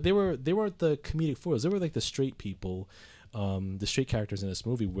 Like they weren't the comedic foils. They were like the straight people, the straight characters in this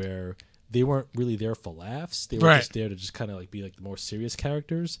movie, where they weren't really there for laughs. They were just there to just kind of like be like the more serious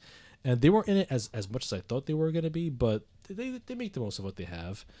characters, and they weren't in it as much as I thought they were going to be. But they make the most of what they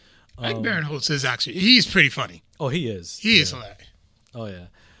have. Ike Barinholtz he's pretty funny. Oh, he is. He is hilarious. Oh yeah,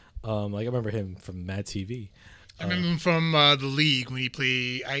 like I remember him from Mad TV. I remember him from The League when he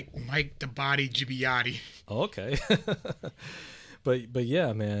played Mike the Body Gibbiotti. Oh, okay. but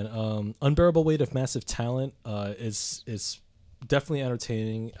yeah, man. Unbearable Weight of Massive Talent is definitely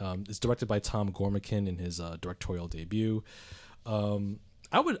entertaining. It's directed by Tom Gormican in his directorial debut. I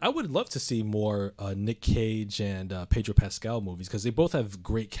would love to see more Nick Cage and Pedro Pascal movies because they both have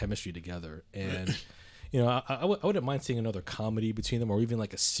great chemistry together, and I wouldn't mind seeing another comedy between them, or even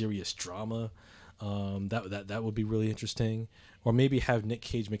like a serious drama. That would be really interesting. Or maybe have Nick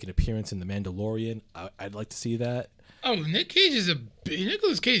Cage make an appearance in The Mandalorian. I'd like to see that. Oh,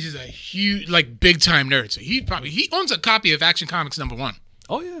 Nicolas Cage is a huge, like, big time nerd. So he owns a copy of Action Comics #1.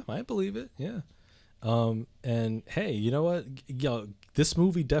 Oh yeah, I believe it. Yeah. And hey, you know what? This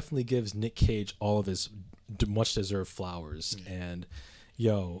movie definitely gives Nick Cage all of his much deserved flowers. And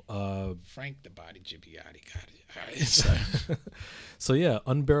Frank the Body Gibbiotti got it. All right. So yeah,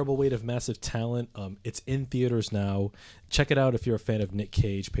 Unbearable Weight of Massive Talent. It's in theaters now. Check it out if you're a fan of Nick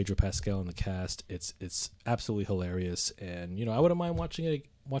Cage, Pedro Pascal, and the cast. It's absolutely hilarious, and I wouldn't mind watching it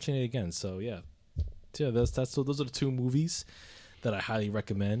again. So yeah, those are the two movies that I highly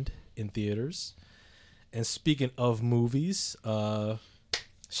recommend in theaters. And speaking of movies,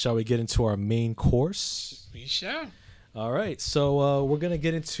 shall we get into our main course? We shall. All right, so we're gonna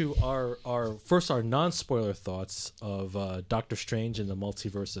get into our non-spoiler thoughts of Doctor Strange and the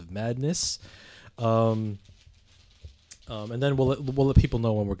Multiverse of Madness, and then we'll let people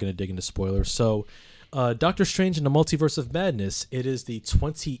know when we're gonna dig into spoilers. So, Doctor Strange and the Multiverse of Madness. It is the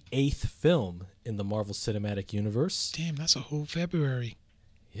 28th film in the Marvel Cinematic Universe. Damn, that's a whole February.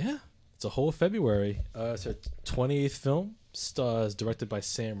 Yeah, it's a whole February. It's our 28th film. Stars directed by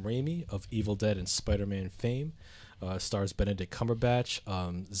Sam Raimi of Evil Dead and Spider-Man fame. Stars Benedict Cumberbatch,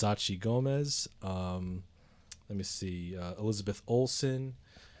 Zachi Gomez. Let me see, Elizabeth Olsen,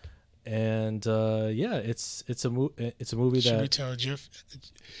 and yeah, it's a movie that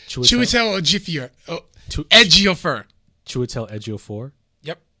Chiwetel Ejiofor. Chiwetel Ejiofor.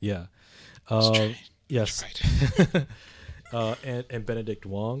 Yep. Yeah. Yes. Right. And Benedict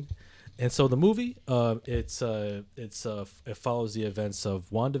Wong. And so the movie, it follows the events of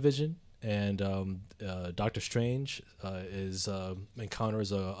WandaVision, and Doctor Strange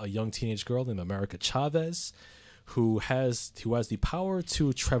encounters a young teenage girl named America Chavez, who has the power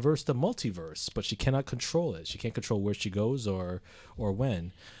to traverse the multiverse, but she cannot control it. She can't control where she goes or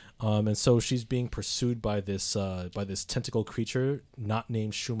when. And so she's being pursued by this tentacle creature not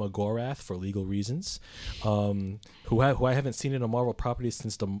named Shuma Gorath for legal reasons, who I haven't seen in a Marvel property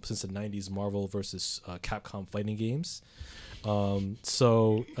since the 90s Marvel versus Capcom fighting games.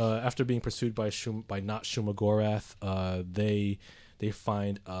 So after being pursued by not Shuma Gorath, they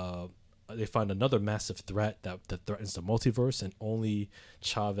find another massive threat that threatens the multiverse, and only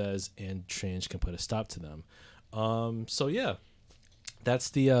Chavez and Strange can put a stop to them. So yeah.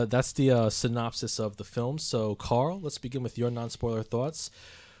 That's the synopsis of the film. So, Carl, let's begin with your non-spoiler thoughts.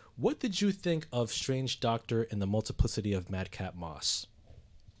 What did you think of Strange Doctor and the Multiplicity of Madcap Moss?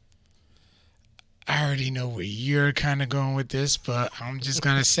 I already know where you're kind of going with this, but I'm just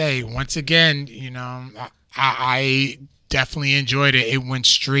gonna say once again, I definitely enjoyed it. It went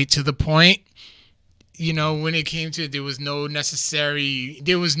straight to the point. When it came to it, there was no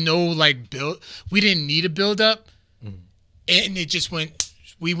like build. We didn't need a build up. And it just went.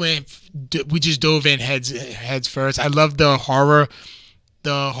 We just dove in heads first. I love the horror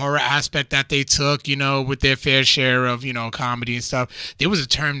aspect that they took. With their fair share of comedy and stuff. There was a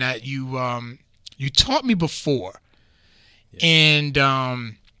term that you taught me before, yeah. And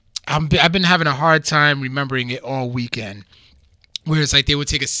I've been having a hard time remembering it all weekend. Where it's like they would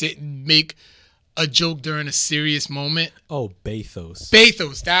take a sit and make a joke during a serious moment. Oh, bathos.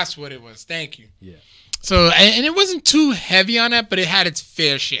 Bathos. That's what it was. Thank you. Yeah. So, and it wasn't too heavy on that, but it had its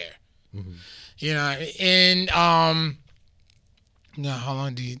fair share. Mm-hmm. And how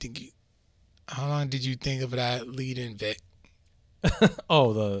long did you think of that lead in, Vic?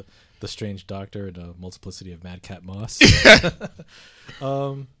 Oh, the Strange Doctor and the Multiplicity of Madcap Moss.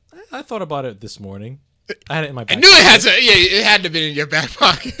 I thought about it this morning. I had it in my back pocket. It had to be in your back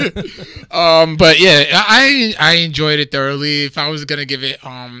pocket. But yeah, I enjoyed it thoroughly. If I was gonna give it,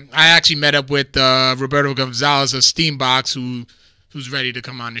 I actually met up with Roberto Gonzalez of Steambox, who's ready to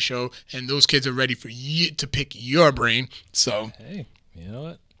come on the show, and those kids are ready for you to pick your brain. So hey, you know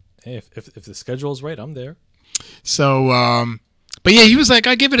what? Hey, if the schedule's right, I'm there. So, but yeah, he was like,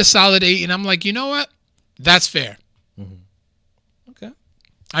 I give it a solid 8, and I'm like, you know what? That's fair. Mm-hmm. Okay.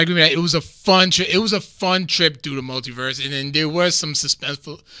 I agree with that. It was a fun trip. It was a fun trip through the multiverse, and then there were some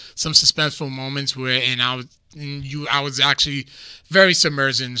suspenseful moments where, I was actually very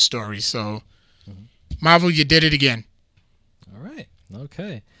submerged in the story. So, Marvel, you did it again. All right.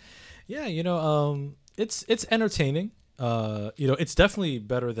 Okay. Yeah. It's entertaining. It's definitely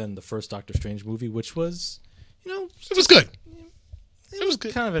better than the first Doctor Strange movie, which was, it was good. It was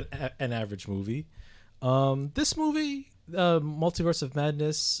good. Kind of an average movie. This movie. Multiverse of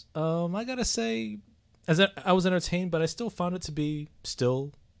Madness, I gotta say, I was entertained, but I still found it to be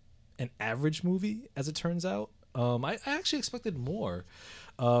still an average movie, as it turns out. I actually expected more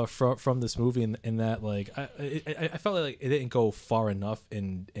from this movie, in that, like, I felt like it didn't go far enough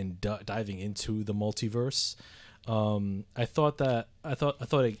in diving into the multiverse. I thought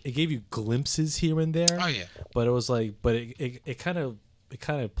it gave you glimpses here and there. Oh yeah, but it was like, it kind of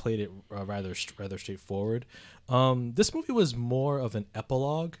played it rather straightforward. This movie was more of an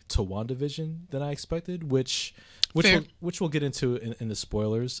epilogue to WandaVision than I expected, which we'll get into in the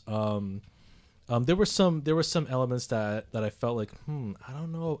spoilers. There were some elements that I felt like, I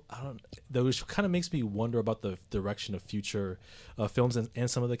don't know, that kind of makes me wonder about the direction of future films and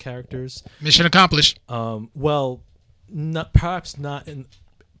some of the characters. Mission accomplished. Well, perhaps not in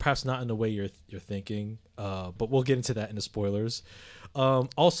the way you're thinking, but we'll get into that in the spoilers.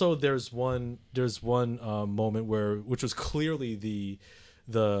 Also, there's one moment which was clearly the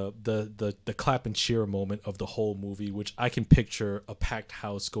clap and cheer moment of the whole movie, which I can picture a packed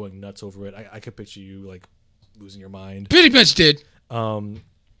house going nuts over it. I could picture you like losing your mind. Pretty much did.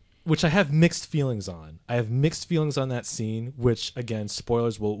 Which I have mixed feelings on. I have mixed feelings on that scene, which again,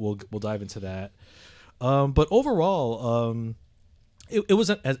 spoilers. We'll dive into that. But overall, it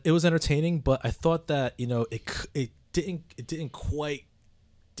was entertaining. But I thought that it didn't quite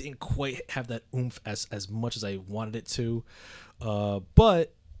have that oomph as much as I wanted it to.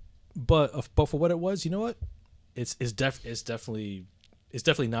 But for what it was, you know what? it's definitely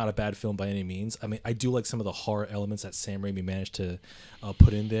not a bad film by any means. I mean, I do like some of the horror elements that Sam Raimi managed to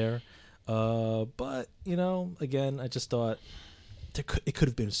put in there. But you know, again, I just thought it could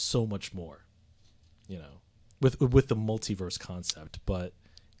have been so much more, you know, with the multiverse concept. But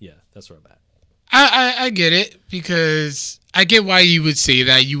yeah, that's where I'm at. I get it, because I get why you would say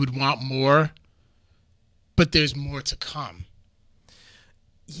that. You would want more, but there's more to come.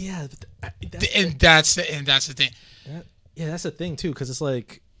 Yeah, and that's the thing. Yeah, that's the thing too, because it's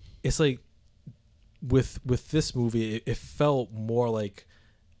like with this movie, it felt more like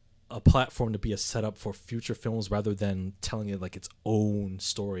a platform to be a setup for future films rather than telling it like its own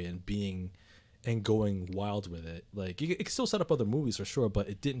story and going wild with it. Like it could still set up other movies for sure, but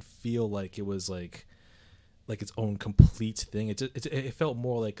it didn't feel like it was like its own complete thing. It felt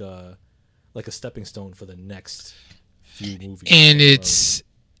more like a stepping stone for the next few movies. And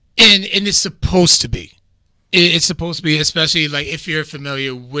it's supposed to be. It's supposed to be, especially like if you're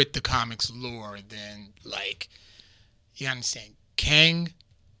familiar with the comics lore, then like you understand Kang,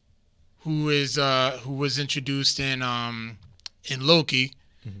 who was introduced in Loki,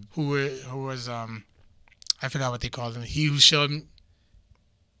 mm-hmm. who was I forgot what they called him. He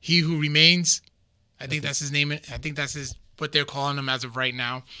who remains. I think that's his name. I think that's what they're calling him as of right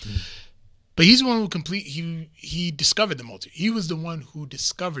now. Mm-hmm. But he's the one who he discovered the multiverse. He was the one who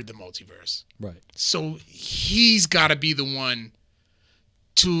discovered the multiverse. Right. So he's got to be the one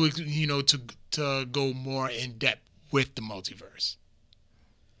to to go more in depth with the multiverse.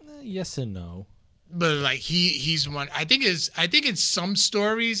 Yes and no. But like he's one. I think in some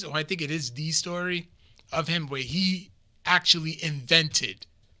stories, or I think it is the story of him where he actually invented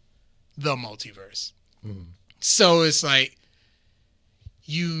the multiverse. Mm. So it's like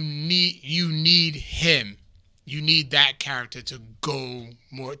you need him. You need that character to go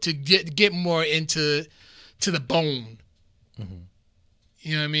more, to get more into the bone. Mm-hmm.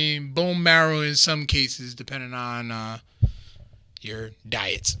 You know what I mean? Bone marrow in some cases, depending on your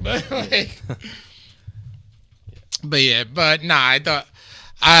diets. But but nah,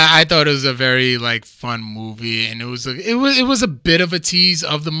 I thought it was a very like fun movie, and it was a bit of a tease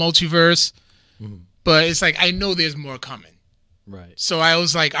of the multiverse. Mm-hmm. But it's like I know there's more coming. Right. So I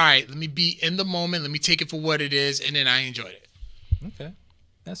was like, all right, let me be in the moment. Let me take it for what it is. And then I enjoyed it. Okay.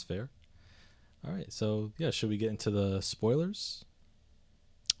 That's fair. All right. So, yeah, should we get into the spoilers?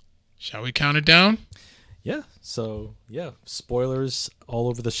 Shall we count it down? Yeah. So, yeah, spoilers all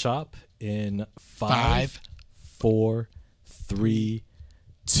over the shop in 5, 4, 3,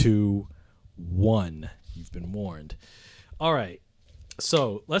 2, 1. You've been warned. All right.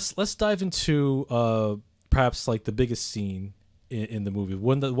 So, let's dive into perhaps like the biggest scene in the movie,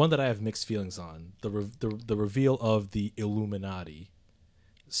 one that I have mixed feelings on, the reveal of the Illuminati.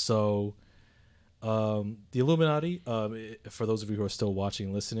 So, the Illuminati, for those of you who are still watching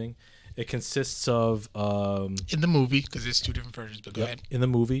and listening, it consists of in the movie, because there's two different versions. But go ahead. In the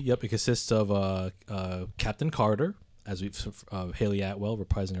movie, it consists of Captain Carter, as Haley Atwell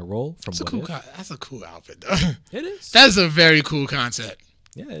reprising her role from. That's a cool outfit, though. It is. That's a very cool concept.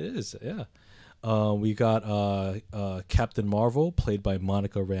 Yeah, it is. Yeah. We got Captain Marvel, played by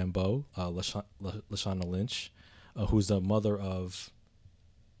Monica Rambeau, Lashana Lynch, who's the mother of.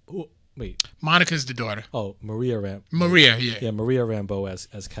 Oh, wait. Monica's the daughter. Oh, Maria, yeah. Yeah, Maria Rambeau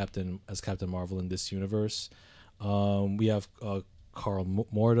as Captain Marvel in this universe. We have Carl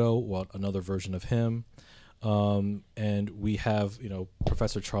Mordo, another version of him, and we have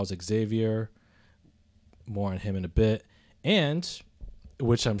Professor Charles Xavier. More on him in a bit, and.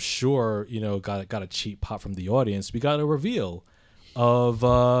 Which I'm sure got a cheap pop from the audience. We got a reveal of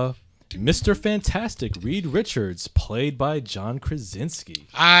Mr. Fantastic, Reed Richards, played by John Krasinski.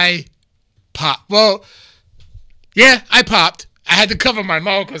 I popped. Well, yeah, I popped. I had to cover my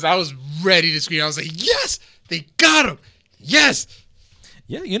mouth because I was ready to scream. I was like, "Yes, they got him! Yes!"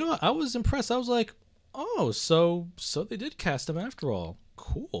 Yeah, I was impressed. I was like, "Oh, so they did cast him after all.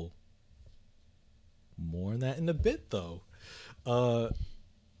 Cool." More on that in a bit, though.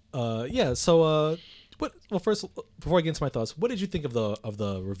 Yeah. So, first, before I get into my thoughts, what did you think of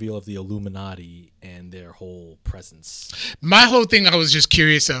the reveal of the Illuminati and their whole presence? My whole thing, I was just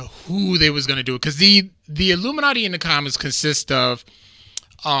curious of who they was gonna do it, because the Illuminati in the comics consist of,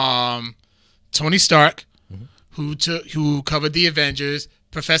 Tony Stark, mm-hmm. who covered the Avengers,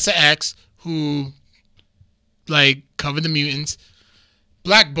 Professor X, who like covered the mutants,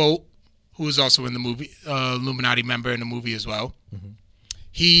 Black Bolt, who was also in the movie, Illuminati member in the movie as well. Mm-hmm.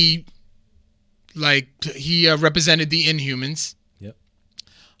 He represented the Inhumans. Yep.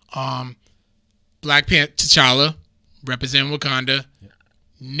 Black Panther, T'Challa, representing Wakanda. Yep.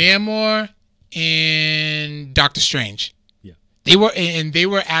 Namor and Doctor Strange. Yeah. They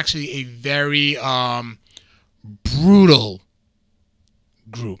were actually a very brutal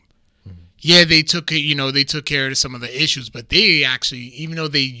group. Yeah, they took care of some of the issues, but they actually, even though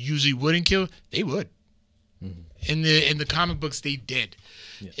they usually wouldn't kill, they would. In the comic books, they did,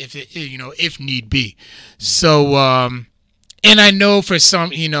 if need be. So, and I know for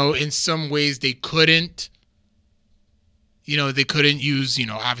some, in some ways they couldn't. They couldn't use,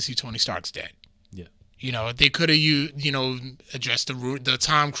 obviously Tony Stark's dead. Yeah. They could have addressed the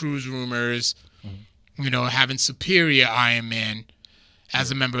Tom Cruise rumors. Having Superior Iron Man as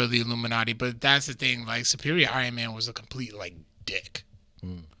a member of the Illuminati, but that's the thing. Like, Superior Iron Man was a complete dick.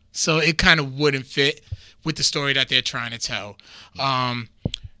 So it kind of wouldn't fit with the story that they're trying to tell.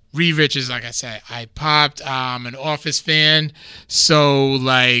 Reed Richards, like I said, I popped. I'm an Office fan, so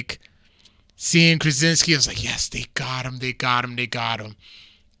seeing Krasinski, I was like, yes, they got him.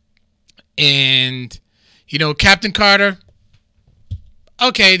 And Captain Carter.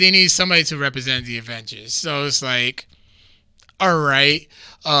 Okay, they need somebody to represent the Avengers, so it's like, all right.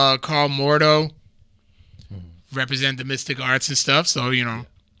 Carl Mordo represent the mystic arts and stuff, so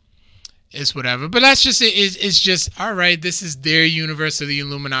it's whatever. But that's just it. It's just, all right, this is their universe of the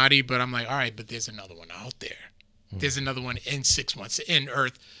Illuminati, but I'm like, all right, but there's another one out there. There's another one in 616 in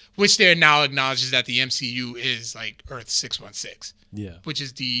Earth, which they're now acknowledges that the MCU is Earth 616. Yeah. Which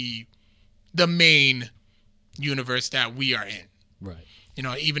is the main universe that we are in. Right.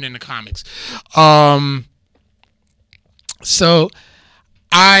 Even in the comics. So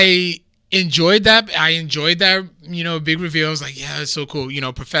I enjoyed that. Big reveal. I was like, yeah, it's so cool.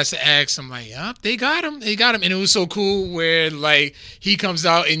 Professor X, I'm like, yep, they got him. And it was so cool where he comes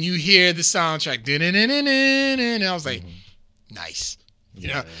out and you hear the soundtrack. And I was like, nice.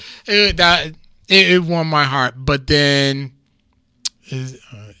 Yeah. It warmed my heart. But then is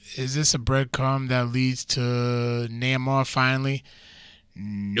this a breadcrumb that leads to Namor finally?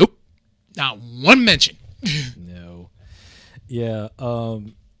 Nope. Not one mention. No. Yeah.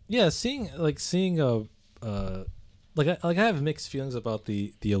 Seeing I have mixed feelings about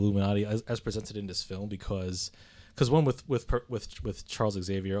the Illuminati as presented in this film because one with Charles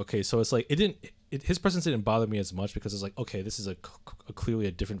Xavier. Okay, so it's his presence didn't bother me as much because it's like, okay, this is a clearly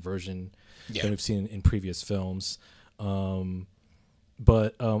a different version than we've seen in previous films.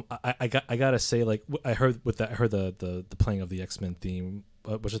 But I gotta say, I heard the playing of the X-Men theme,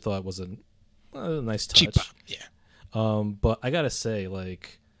 which I thought was a nice touch. Cheap pop, yeah. But I gotta say,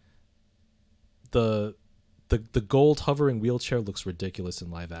 the gold hovering wheelchair looks ridiculous in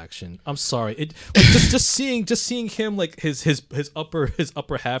live action. I'm sorry, just seeing him his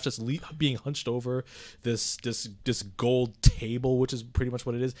upper half just being hunched over this gold table, which is pretty much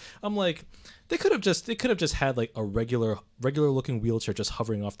what it is. I'm like, they could have just had a regular looking wheelchair just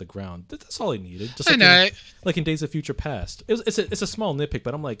hovering off the ground. That's all he needed. Just in Days of Future Past. It's a small nitpick,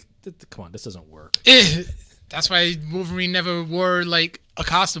 but I'm like, come on, this doesn't work. That's why Wolverine never wore a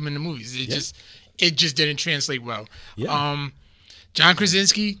costume in the movies. It just didn't translate well. Yeah. John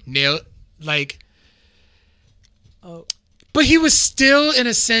Krasinski nailed but he was still in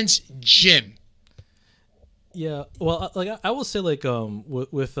a sense Jim. Yeah, well, I will say,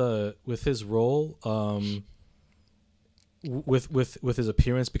 with his role, with his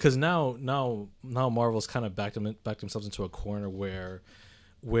appearance, because now Marvel's kind of backed themselves into a corner where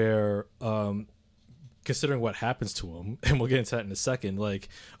considering what happens to him, and we'll get into that in a second.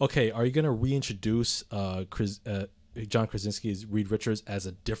 Okay, are you gonna reintroduce John Krasinski's Reed Richards as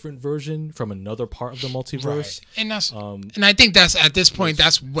a different version from another part of the multiverse? Right. And that's and I think that's at this point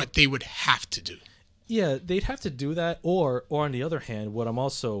that's what they would have to do. Yeah, they'd have to do that, or on the other hand, what I'm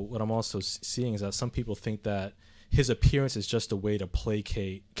also seeing is that some people think that his appearance is just a way to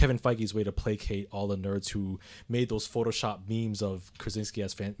placate Kevin Feige's way to placate all the nerds who made those Photoshop memes of Krasinski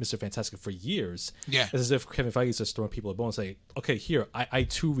as Mr. Fantastic for years. Yeah, it's as if Kevin Feige's just throwing people a bone and saying, "Okay, here, I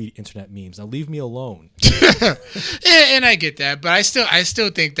too read internet memes. Now leave me alone." and I get that, but I still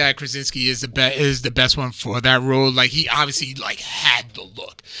think that Krasinski is the best one for that role. He obviously had the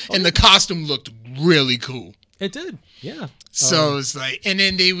look, and the costume looked really cool. It did, yeah. So it's and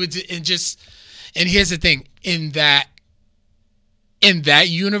then they would and here's the thing, in that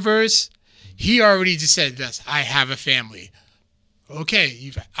universe, he already just said this, I have a family.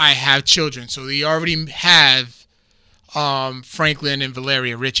 Okay, I have children. So they already have Franklin and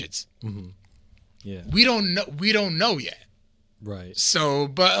Valeria Richards. Mm-hmm. Yeah. We don't know yet. Right. So,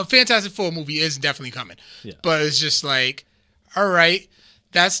 but a Fantastic Four movie is definitely coming. Yeah. But it's just all right,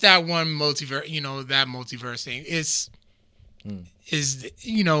 that's that one multiverse, that multiverse thing. Is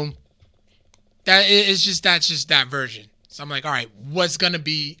that's just that version. So I'm like, all right, what's gonna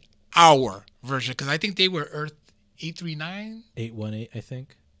be our version because I think they were Earth 839. 818, I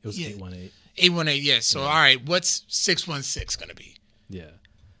think it was. Yeah. 818. 818. Yes. So all right, what's 616 gonna be? Yeah,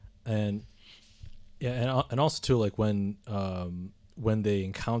 and and also too, like when they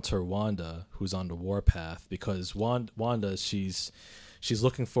encounter Wanda, who's on the warpath, because Wanda, she's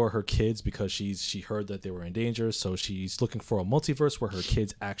looking for her kids because she heard that they were in danger, so she's looking for a multiverse where her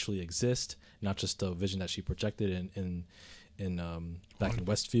kids actually exist, not just a vision that she projected in back in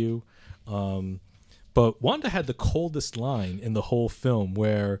Westview. But Wanda had the coldest line in the whole film,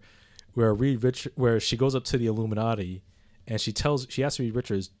 where where she goes up to the Illuminati and she asks Reed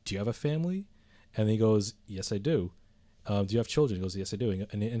Richards, "Do you have a family?" And he goes, "Yes, I do." "Do you have children?" He goes, "Yes, I do."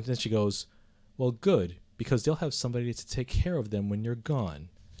 And then she goes, "Well, good, because they'll have somebody to take care of them when you're gone."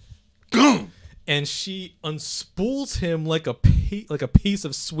 And she unspools him like a piece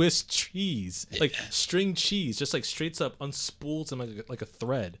of Swiss cheese, like string cheese, just like straight up unspools him like a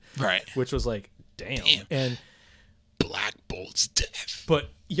thread. Right. Which was like, damn. And Black Bolt's death.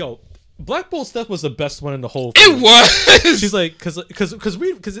 But yo, Black Bolt's death was the best one in the whole film. It was. She's like, because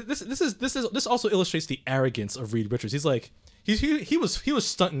this also illustrates the arrogance of Reed Richards. He's like, he was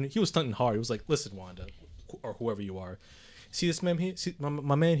stunting hard. He was like, "Listen, Wanda, or whoever you are, see this man here, see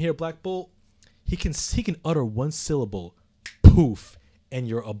my man here, Black Bolt. He can utter one syllable, poof, and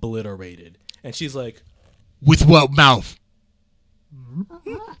you're obliterated." And she's like, "With what mouth?"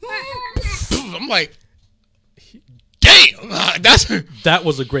 I'm like, damn, that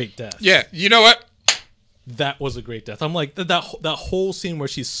was a great death. Yeah, you know what? That was a great death. I'm like, that whole scene where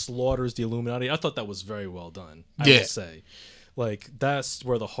she slaughters the Illuminati, I thought that was very well done. I would say, like, that's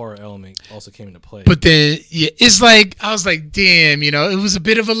where the horror element also came into play. But then, yeah, it's like, I was like, damn, you know, it was a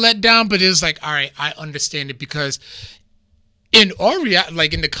bit of a letdown, but it was like, all right, I understand it, because in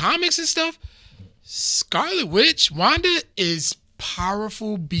like in the comics and stuff, Scarlet Witch, Wanda, is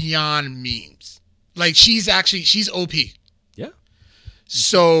powerful beyond memes. Like, she's OP. Yeah.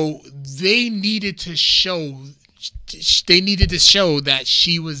 So they needed to show that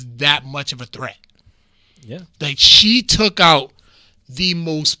she was that much of a threat. Yeah. Like, she took out the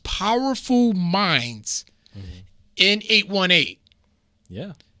most powerful minds in 818.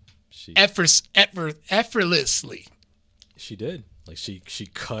 Yeah. Effortlessly. She did. Like, she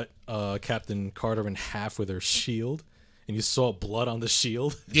cut Captain Carter in half with her shield, and you saw blood on the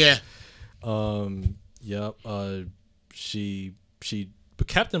shield. Yeah. Yep. But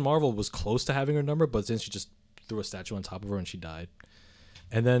Captain Marvel was close to having her number, but then she just threw a statue on top of her and she died.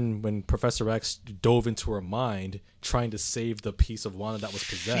 And then when Professor X dove into her mind, trying to save the piece of Wanda that was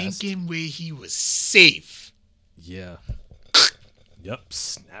possessed, thinking where he was safe. Yeah. Yep.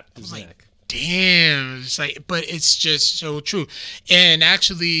 Snapped his neck. Damn. It's like, but it's just so true. And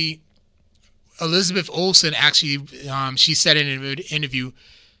actually, Elizabeth Olsen actually, she said in an interview,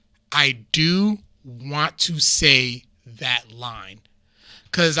 "I do want to say that line."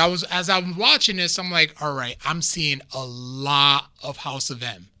 Because as I'm watching this, I'm like, all right, I'm seeing a lot of House of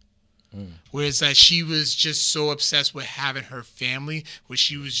M. Whereas that she was just so obsessed with having her family, where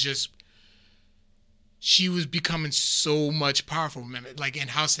she was becoming so much powerful. Remember, like in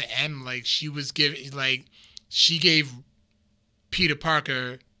House of M, like she gave Peter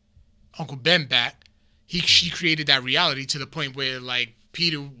Parker Uncle Ben back. She created that reality to the point where like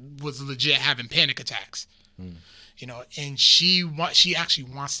Peter was legit having panic attacks. You know, and she actually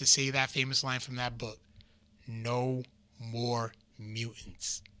wants to say that famous line from that book: "No more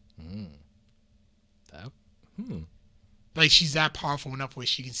mutants." Like, she's that powerful enough where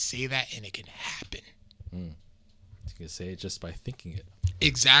she can say that and it can happen. You can say it just by thinking it.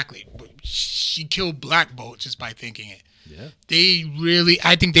 Exactly. She killed Black Bolt just by thinking it. Yeah.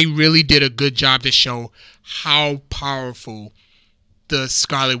 I think they really did a good job to show how powerful the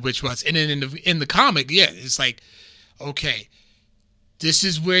Scarlet Witch was. And then in the comic, yeah, it's like, okay, this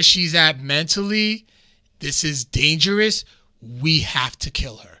is where she's at mentally. This is dangerous. We have to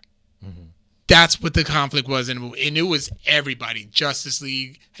kill her. That's what the conflict was in the movie. And it was everybody.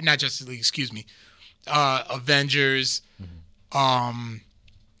 Avengers.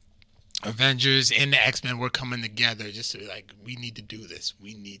 Avengers and the X-Men were coming together just to be like, we need to do this.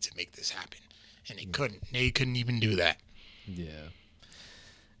 We need to make this happen. And they couldn't. They couldn't even do that. Yeah.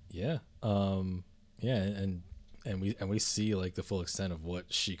 Yeah. And we see like the full extent of what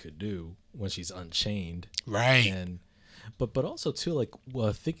she could do when she's unchained. Right. And but also too, like,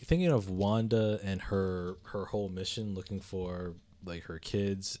 thinking of Wanda and her whole mission, looking for like her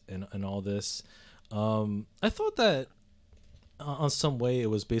kids and all this. I thought that on some way it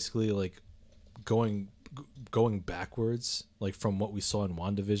was basically like going backwards, like from what we saw in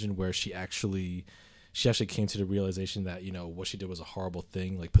WandaVision, where she actually she actually came to the realization that, you know, what she did was a horrible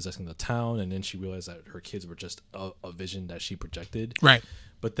thing, like possessing the town, and then she realized that her kids were just a vision that she projected. Right.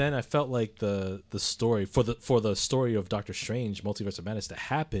 But then I felt like the story for the story of Doctor Strange, Multiverse of Madness to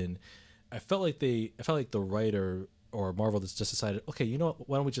happen, I felt like the writer or Marvel just decided, okay, you know what,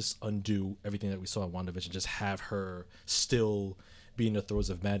 why don't we just undo everything that we saw in WandaVision, just have her still be in the throes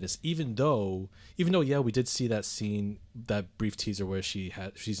of madness, even though yeah, we did see that scene, that brief teaser where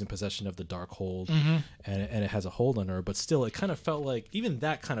she's in possession of the Darkhold, and it has a hold on her, but still it kind of felt like even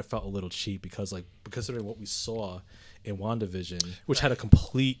that kind of felt a little cheap, because like considering what we saw in WandaVision, which had a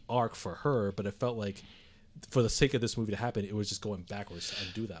complete arc for her, but it felt like for the sake of this movie to happen, it was just going backwards to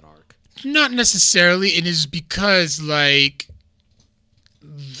undo that arc. Not necessarily. It is because, like,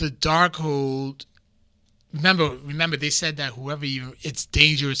 the Darkhold. Remember, they said that it's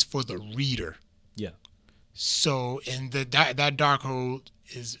dangerous for the reader. Yeah. So, and that Darkhold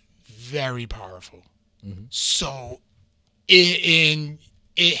is very powerful. Mm-hmm. So, it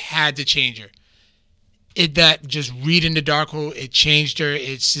had to change her. That just reading the Darkhold, it changed her.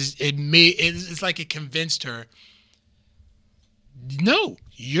 It's like it convinced her. No,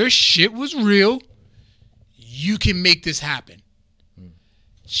 your shit was real. You can make this happen.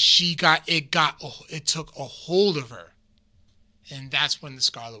 It took a hold of her, and that's when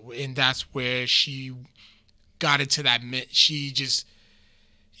that's where she got into that. She just,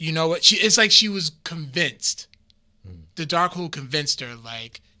 you know what? It's like she was convinced. The Darkhold convinced her,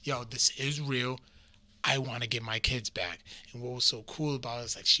 like, yo, this is real. I want to get my kids back. And what was so cool about it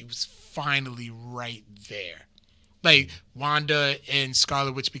is, like, she was finally right there. Like, Wanda and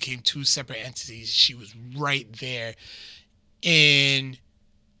Scarlet Witch became two separate entities. She was right there. And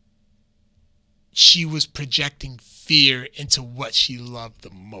she was projecting fear into what she loved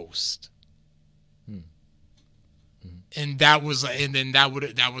the most. And that was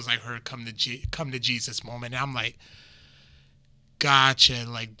like her come to Jesus moment. And I'm like, gotcha.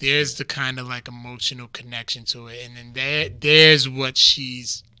 Like, there's the kind of like emotional connection to it. And then there's what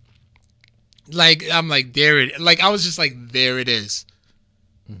she's like. I'm like, I was just like, there it is.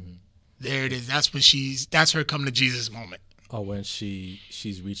 Mm-hmm. There it is. That's her come to Jesus moment. Oh, when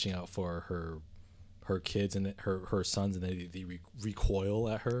she's reaching out for her kids and her sons, and they recoil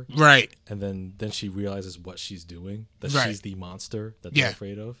at her, right? And then she realizes what she's doing, that she's the monster that they're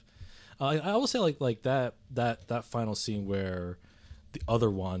afraid of. I will say like that final scene where the other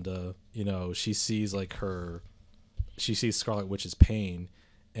Wanda, you know, she sees Scarlet Witch's pain,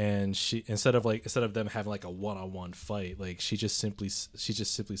 and instead of them having like a one-on-one fight, like she just simply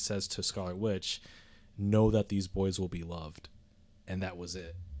says to Scarlet Witch, know that these boys will be loved, and that was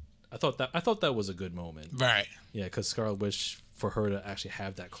it. I thought that was a good moment, right? Yeah, because Scarlet Witch, for her to actually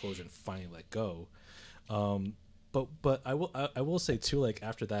have that closure and finally let go. But I will say too, like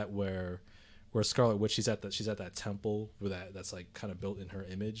after that, where Scarlet Witch, she's at that temple where that's like kind of built in her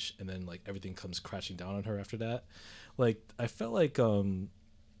image, and then like everything comes crashing down on her after that. Like I felt like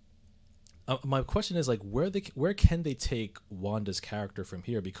my question is like where can they take Wanda's character from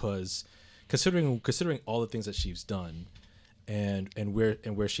here, because considering all the things that she's done and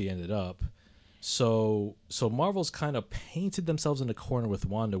where she ended up, so Marvel's kind of painted themselves in a corner with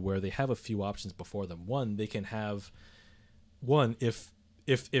Wanda, where they have a few options before them.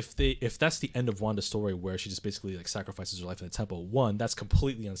 If that's the end of Wanda's story, where she just basically like sacrifices her life in the temple, that's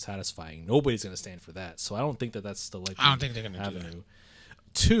completely unsatisfying. Nobody's going to stand for that. So I don't think that's the likely I don't think they're going to do that.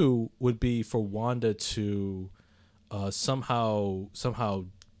 Two would be for Wanda to somehow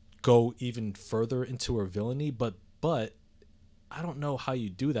go even further into her villainy, but I don't know how you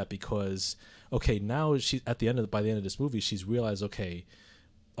do that, because okay, now by the end of this movie, she's realized, okay,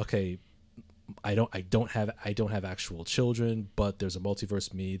 I don't have actual children, but there's a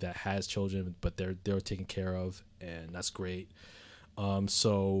multiverse me that has children, but they're taken care of, and that's great.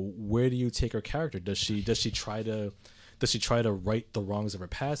 So where do you take her character? Does she try to right the wrongs of her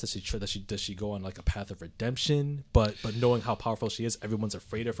past? Does she go on like a path of redemption? But knowing how powerful she is, everyone's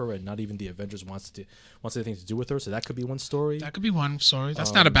afraid of her, and not even the Avengers wants anything to do with her. So that could be one story. That could be one story.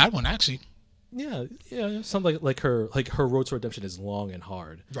 That's not a bad one, actually. Yeah. Something like her road to redemption is long and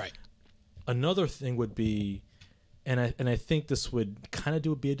hard. Right. Another thing would be, and I think this would kind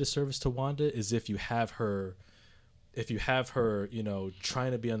of be a disservice to Wanda, is if you have her, you know,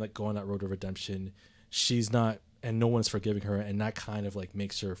 trying to be go on that road to redemption, she's not, and no one's forgiving her, and that kind of like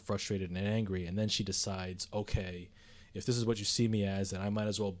makes her frustrated and angry, and then she decides, okay, if this is what you see me as, then I might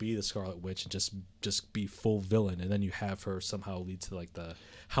as well be the Scarlet Witch and just be full villain, and then you have her somehow lead to like the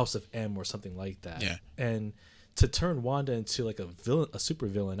House of M or something like that. Yeah. And to turn Wanda into like a super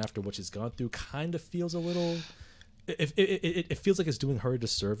villain after what she's gone through kind of feels a little, it feels like it's doing her a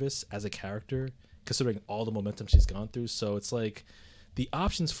disservice as a character, considering all the momentum she's gone through. So it's like the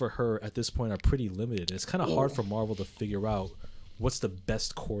options for her at this point are pretty limited. It's kind of hard for Marvel to figure out what's the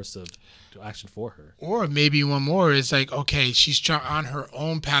best course of action for her. Or maybe one more is like, okay, she's on her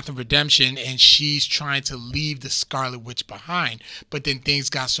own path of redemption and she's trying to leave the Scarlet Witch behind. But then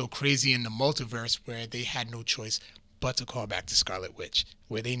things got so crazy in the multiverse where they had no choice but to call back the Scarlet Witch,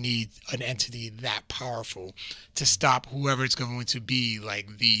 where they need an entity that powerful to stop whoever it's going to be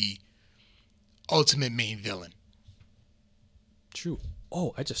like the ultimate main villain. True.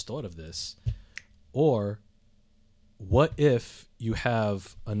 Oh, I just thought of this. Or what if you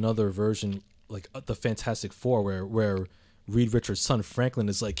have another version like the Fantastic Four where Reed Richards' son Franklin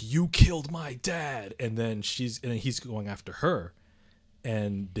is like, you killed my dad, and then he's going after her,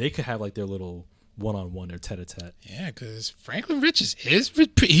 and they could have like their little one-on-one or tete-a-tete. Yeah, because Franklin Richards he's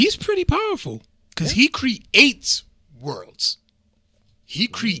pretty powerful because he creates worlds. He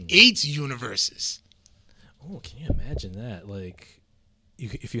creates universes. Oh, can you imagine that? Like,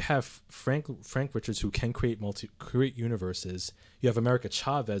 if you have Frank Richards who can create universes, you have America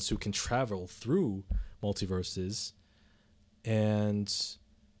Chavez who can travel through multiverses, and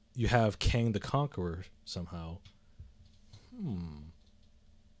you have Kang the Conqueror somehow.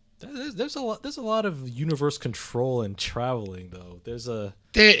 There's a lot of universe control and traveling though. There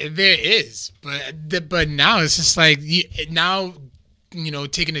is, but now it's just like now.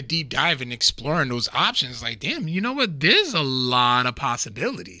 Taking a deep dive and exploring those options, like, damn, you know what? There's a lot of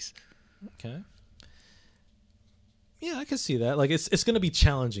possibilities. Okay. Yeah, I can see that. Like, it's going to be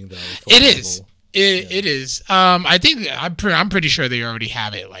challenging though. It is. It is. I think I'm pretty sure they already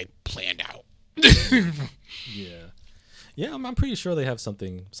have it like planned out. Yeah. I'm pretty sure they have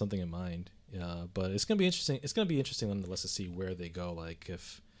something in mind. Yeah, but it's going to be interesting. It's going to be interesting nonetheless to see where they go. Like,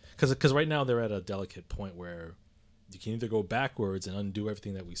 because right now they're at a delicate point where you can either go backwards and undo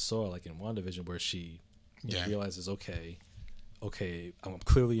everything that we saw, like in WandaVision, where she realizes, okay, I'm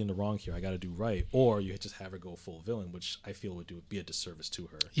clearly in the wrong here. I got to do right. Or you just have her go full villain, which I feel would be a disservice to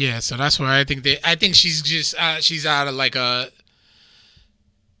her. Yeah, so that's why I think she's just she's out of like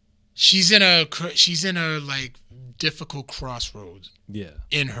she's in a like difficult crossroads. Yeah.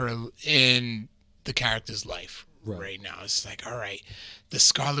 In the character's life right now. It's like, all right, the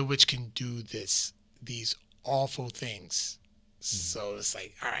Scarlet Witch can do these awful things. So it's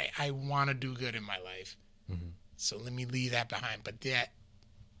like, all right, I want to do good in my life. So let me leave that behind. But that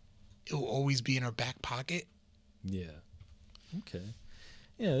it will always be in her back pocket. Yeah. Okay.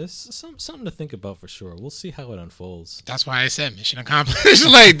 Yeah, there's something to think about for sure. We'll see how it unfolds. That's why I said mission accomplished.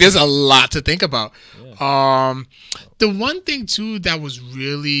 Like, there's a lot to think about. Yeah. The one thing too that was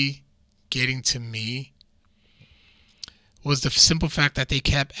really getting to me was the simple fact that they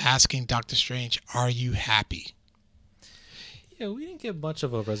kept asking Doctor Strange, "Are you happy?" Yeah, we didn't get much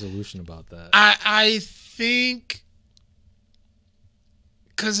of a resolution about that. I think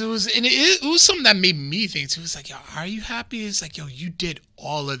because it was something that made me think too. It was like, yo, are you happy? It's like, yo, you did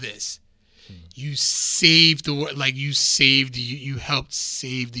all of this. You saved the world. Like, you helped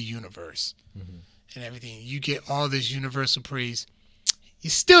save the universe and everything. You get all this universal praise. You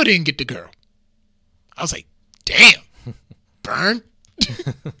still didn't get the girl. I was like, damn. Burn.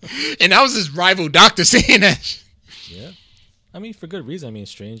 And that was his rival doctor saying that. Yeah. I mean, for good reason. I mean,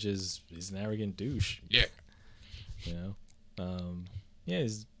 Strange he's an arrogant douche. Yeah. You know? Yeah,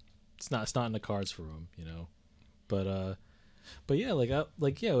 it's not in the cards for him, you know. But yeah,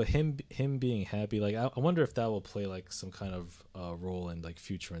 with him being happy, like I wonder if that will play like some kind of role in like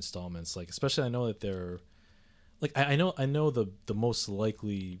future installments. Like, especially I know that they're like I know the most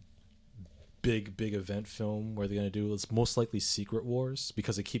likely big event film where they're gonna do is most likely Secret Wars,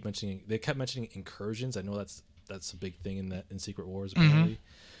 because they kept mentioning incursions. I know that's a big thing in Secret Wars apparently.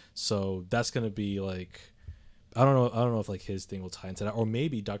 So that's gonna be like, I don't know if like his thing will tie into that, or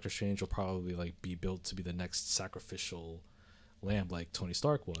maybe Doctor Strange will probably like be built to be the next sacrificial lamb like Tony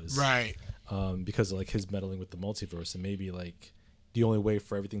Stark was, right? Because of like his meddling with the multiverse, and maybe like the only way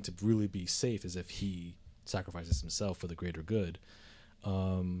for everything to really be safe is if he sacrifices himself for the greater good.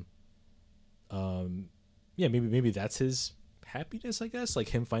 Yeah, maybe that's his happiness, I guess, like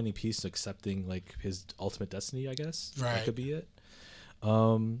him finding peace and accepting like his ultimate destiny, I guess. Right. That could be it.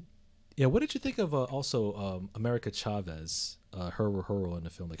 Yeah, what did you think of also America Chavez, her role in the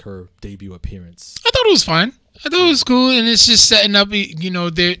film, like her debut appearance? I thought it was fine. I thought it was cool, and it's just setting up, you know,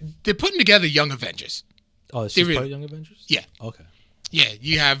 they're putting together Young Avengers. Oh, she's part of Young Avengers? Yeah. Okay. Yeah,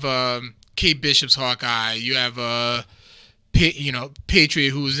 you have Kate Bishop's Hawkeye. You have Patriot,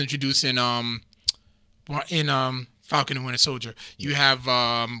 who was introducing in Falcon and Winter Soldier. You have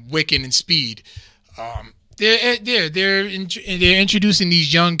Wiccan and Speed. They're introducing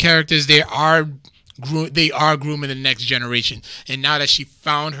these young characters. They are they are grooming the next generation. And now that she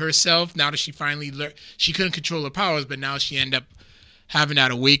found herself, now that she finally learned, she couldn't control her powers, but now she ended up having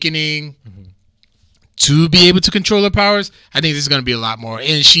that awakening to be able to control her powers. I think this is going to be a lot more.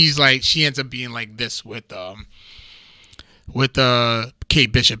 And she ends up being like this with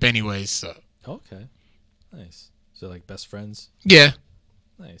Kate Bishop anyways. So. Okay. Nice. So like best friends? Yeah.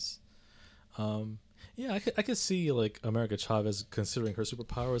 Nice. Yeah, I could see like America Chavez considering her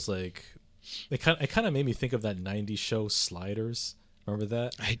superpowers. Like, it kind of made me think of that '90s show Sliders. Remember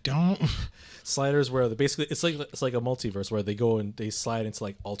that? I don't. Sliders, where basically it's like a multiverse where they go and they slide into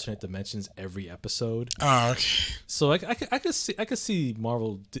like alternate dimensions every episode. Oh, okay. So I could see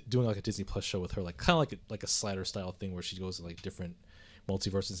Marvel doing like a Disney Plus show with her, like kind of like a Slider style thing where she goes to like different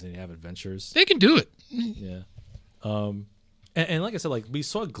multiverses and they have adventures. They can do it. Yeah. And like I said, like we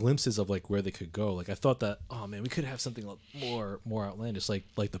saw glimpses of like where they could go. Like I thought that, oh man, we could have something more outlandish, like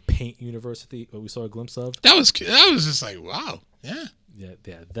the Paint universe that we saw a glimpse of. That was just like, wow. Yeah. Yeah,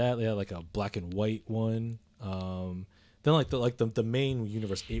 that they had like a black and white one. Then like the main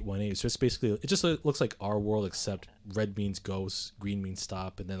universe 818. So it's basically it just looks like our world except red means ghost, green means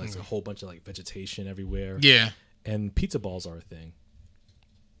stop, and then like a whole bunch of like vegetation everywhere. Yeah. And pizza balls are a thing.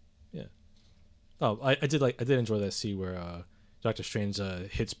 Yeah. Oh, I did enjoy that scene where Doctor Strange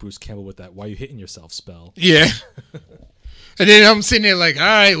hits Bruce Campbell with that "Why you hitting yourself" spell. Yeah. And then I'm sitting there like, all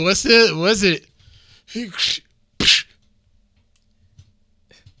right, what's it?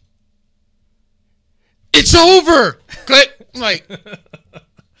 It's over. Click. I'm like, ain't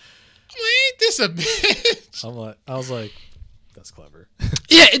this a bitch? I was like, that's clever.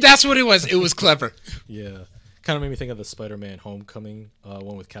 Yeah, that's what it was. It was clever. Yeah. Kind of made me think of the Spider-Man Homecoming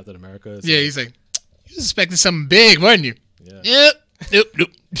one with Captain America. Yeah, he's like, you was expecting something big, weren't you? Yeah. Yep. Nope.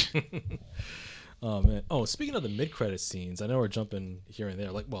 Oh man. Oh, speaking of the mid-credit scenes, I know we're jumping here and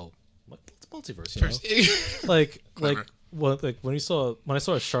there. Like, well, it's multiverse, you know. like when I saw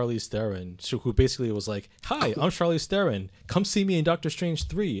Charlize Theron, who basically was like, "Hi, I'm Charlize Theron. Come see me in Doctor Strange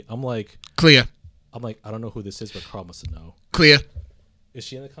 3." I'm like, Clea. I don't know who this is, but Carl must know. Clea. Is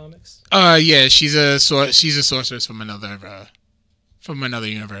she in the comics? Yeah, she's a sorceress from another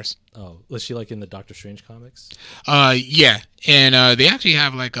universe. Oh, was she like in the Doctor Strange comics? Yeah, and they actually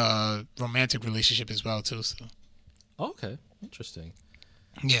have like a romantic relationship as well too. So. Oh, okay, interesting.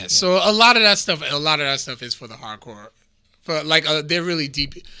 Yeah, so a lot of that stuff is for the hardcore. For like they're really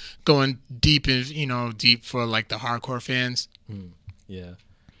going deep for like the hardcore fans. Yeah.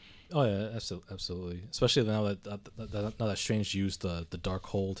 Oh yeah, absolutely. Especially now that Strange used the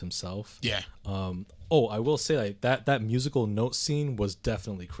Darkhold himself. Yeah. Oh, I will say like that musical note scene was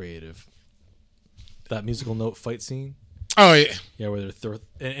definitely creative. That musical note fight scene. Oh yeah. Yeah, where they're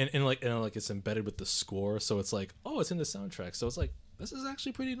and it's embedded with the score, so it's like, oh, it's in the soundtrack, so it's like this is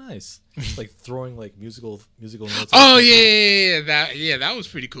actually pretty nice. Like throwing like musical notes. Oh yeah, that was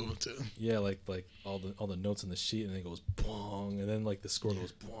pretty cool too. Yeah, like all the notes in the sheet, and then it goes bong, and then like the score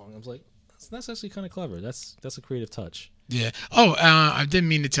goes bong. I was like, that's actually kind of clever. That's a creative touch. Yeah. Oh, I didn't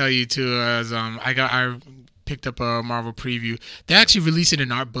mean to tell you too. As I picked up a Marvel preview. They actually released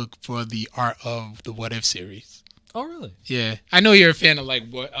an art book for the Art of the What If series. Oh really? Yeah, I know you're a fan of like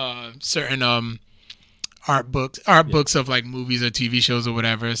what certain art books of like movies or TV shows or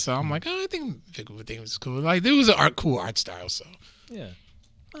whatever. So I'm like, oh, I think it was cool. Like there was a cool art style. So yeah,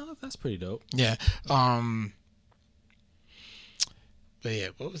 oh, that's pretty dope. Yeah. But yeah,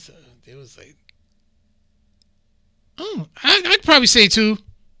 what was it was like? Oh, I'd probably say too.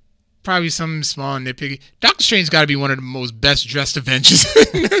 Probably something small and nitpicky. Doctor Strange got to be one of the most best dressed Avengers.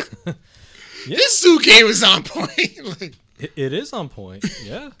 Yeah. His suit game was on point. Like, it is on point.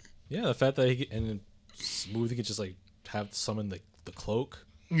 Yeah, yeah. The fact that Smooth, he could just like have summon the cloak.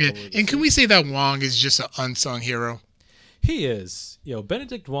 Yeah, and can we say that Wong is just an unsung hero? He is.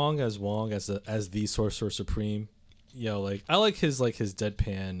 Benedict Wong as the Sorcerer Supreme. Like I like his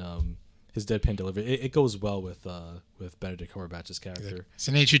deadpan delivery. It goes well with Benedict Cumberbatch's character. It's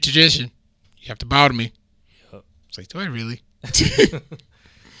an ancient tradition. You have to bow to me. Yep. It's like, do I really?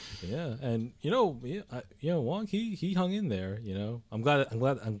 Yeah, and Wong he hung in there. I'm glad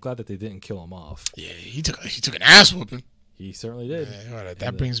that they didn't kill him off. Yeah, he took an ass whooping. He certainly did. Yeah,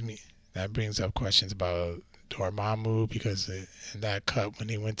 that brings up questions about Dormammu because in that cut when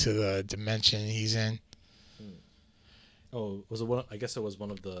he went to the dimension he's in. Oh, was it one? I guess it was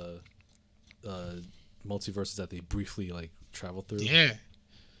one of the multiverses that they briefly like traveled through. Yeah.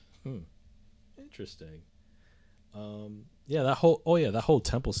 Interesting. Yeah, that whole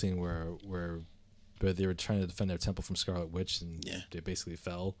temple scene where they were trying to defend their temple from Scarlet Witch and they basically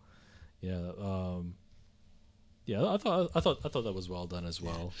fell. Yeah. Yeah, I thought that was well done as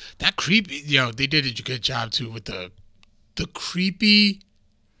well. That creepy, they did a good job too with the creepy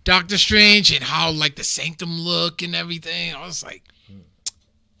Doctor Strange and how like the Sanctum look and everything. I was like,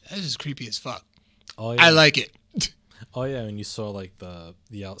 that is creepy as fuck. Oh I yeah. like it. Oh yeah, and you saw like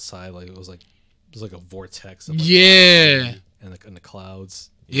the outside, like it was like a vortex of like Yeah. and the clouds.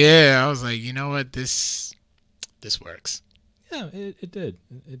 Yeah, I was like, you know what, this works. Yeah, it did.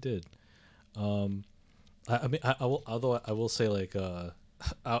 It did. I mean, I will. Although I will say, like,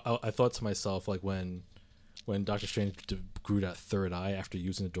 I thought to myself, like, when Doctor Strange grew that third eye after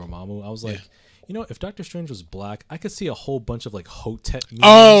using the Dormammu, I was like, you know, if Doctor Strange was black, I could see a whole bunch of like Hotep memes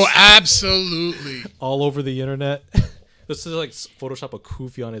Oh, absolutely. all over the internet. This is like Photoshop a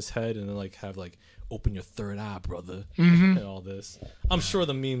kufi on his head and then like have like open your third eye, brother, and all this. I'm sure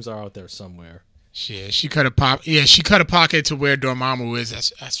the memes are out there somewhere. Yeah, she cut a pop. Yeah, she cut a pocket to where Dormammu is.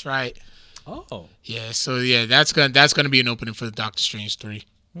 That's right. Oh, Yeah, so yeah, that's gonna be an opening for the Doctor Strange 3.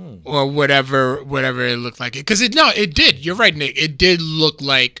 Or whatever it looked like. Because it did. You're right, Nick. It did look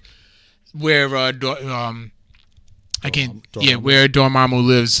like where I can't where Dormammu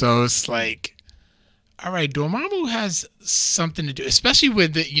lives. So it's like, all right, Dormammu has something to do, especially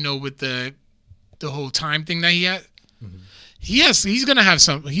with the whole time thing that he had. He's gonna have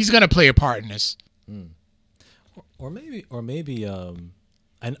some. He's gonna play a part in this. or maybe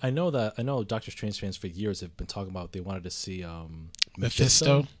I know Doctor Strange fans for years have been talking about they wanted to see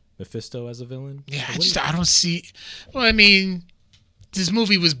Mephisto as a villain. Yeah, I don't see. Well, I mean, this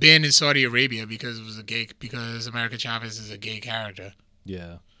movie was banned in Saudi Arabia because it was because America Chavez is a gay character.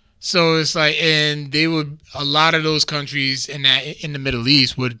 Yeah. So it's like, and a lot of those countries in the Middle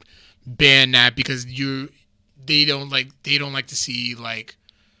East would ban that because they don't like to see like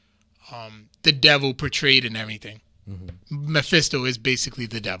the devil portrayed and everything. Mephisto is basically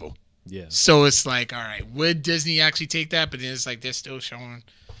the devil. Yeah. So it's like, all right, would Disney actually take that? But then it's like they're still showing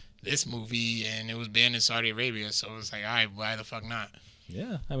this movie and it was banned in Saudi Arabia. So it's like, all right, why the fuck not?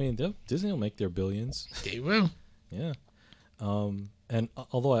 Yeah, I mean, Disney will make their billions. They will. Yeah. And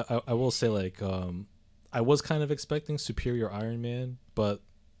although I will say, like, I was kind of expecting Superior Iron Man, but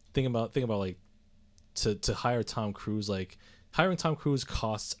think about like to hire Tom Cruise, like hiring Tom Cruise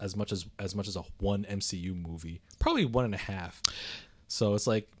costs as much as a one MCU movie, probably 1.5. So it's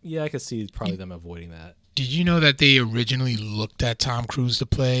like, yeah, I could see probably them avoiding that. Did you know that they originally looked at Tom Cruise to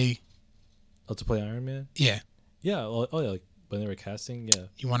play? Oh, to play Iron Man? Yeah. Yeah. Oh yeah. Like when they were casting, yeah.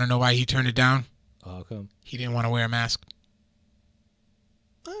 You want to know why he turned it down? How come? He didn't want to wear a mask.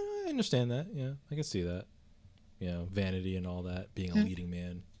 I understand that. Yeah, I can see that. You know, vanity and all that, being a leading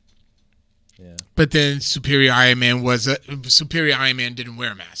man. Yeah. But then Superior Iron Man didn't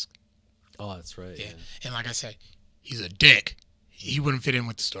wear a mask. Oh, that's right. Yeah. And like I said, he's a dick. He wouldn't fit in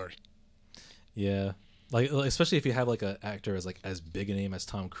with the story. Yeah. Like especially if you have like an actor as big a name as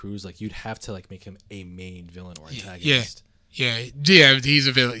Tom Cruise, like you'd have to like make him a main villain or antagonist. Yeah. He's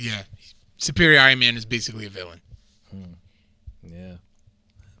a villain. Yeah. Superior Iron Man is basically a villain. Yeah.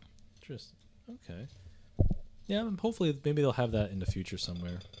 Interesting. Okay. Yeah, hopefully maybe they'll have that in the future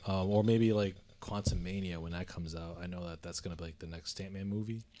somewhere, or maybe like Quantum Mania when that comes out. I know that's gonna be like the next Ant-Man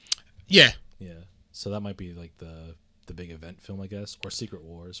movie. Yeah. Yeah. So that might be like the big event film, I guess, or Secret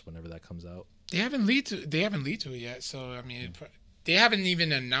Wars whenever that comes out. They haven't lead to it yet. So I mean, they haven't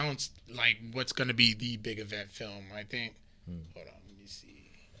even announced like what's gonna be the big event film. I think. Hold on, let me see.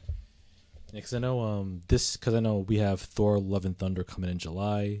 Yeah, because I know we have Thor: Love and Thunder coming in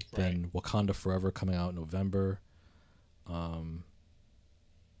July, then Wakanda Forever coming out in November, then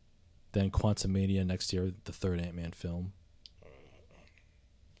Quantumania next year, the third Ant-Man film.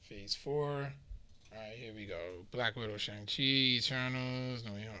 Phase 4. All right, here we go. Black Widow, Shang-Chi, Eternals.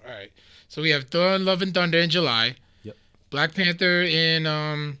 No, all right. So we have Thor: Love and Thunder in July. Yep. Black Panther in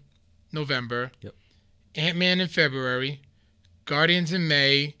November. Yep. Ant-Man in February. Guardians in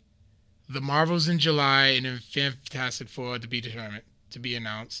May. The Marvels in July, and then Fantastic Four to be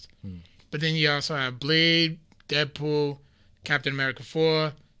announced. But then you also have Blade, Deadpool, Captain America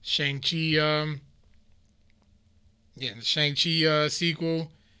 4, Shang-Chi, the Shang-Chi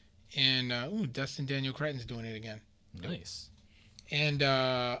sequel, and Dustin Daniel Cretton's doing it again. Nice. And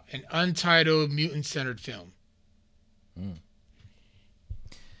an untitled mutant-centered film.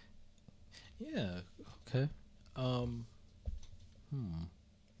 Yeah. Okay.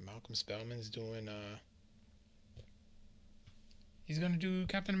 Malcolm Spellman's doing. He's gonna do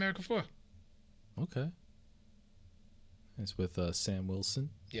Captain America 4. Okay. It's with Sam Wilson.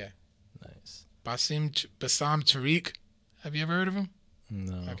 Yeah. Nice. Bassam Tariq. Have you ever heard of him?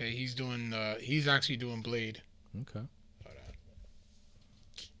 No. Okay, he's doing. He's actually doing Blade. Okay. Hold on.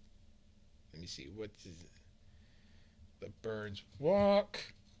 Let me see. What is it? The birds walk.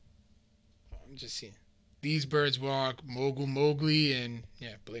 I'm just seeing. These birds walk. Mogul Mowgli and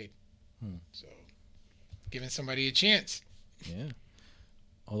Blade. So giving somebody a chance. Yeah.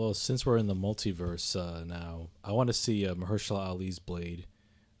 Although since we're in the multiverse now, I want to see Mahershala Ali's Blade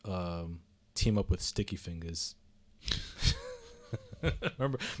team up with Sticky Fingers.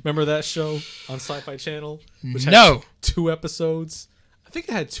 remember that show on Sci-Fi Channel? Which had 2 episodes. I think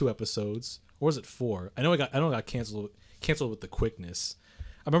it had 2 episodes, or was it 4? I know it got canceled with the quickness.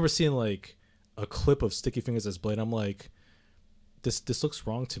 I remember seeing like a clip of Sticky Fingers as Blade. I'm like, this looks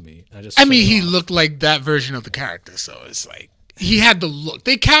wrong to me. And I mean, he looked like that version of the character, so it's like he had the look.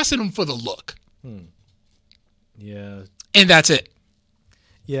 They casted him for the look. Yeah. And that's it.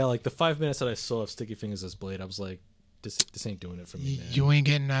 Yeah, like the 5 minutes that I saw of Sticky Fingers as Blade, I was like, this ain't doing it for me, man. You ain't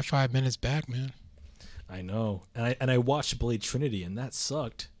getting that 5 minutes back, man. I know. And I watched Blade Trinity, and that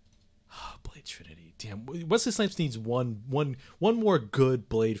sucked. Blade Trinity. Damn. Wesley Snipes needs one more good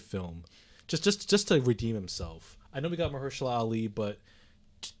Blade film. Just to redeem himself. I know we got Mahershala Ali, but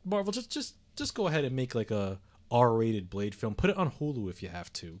Marvel, just go ahead and make like a R-rated Blade film. Put it on Hulu if you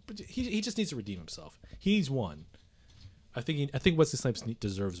have to. But he just needs to redeem himself. He needs one. I think Wesley Snipes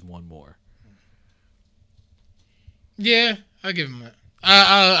deserves one more. Yeah, I'll give him that.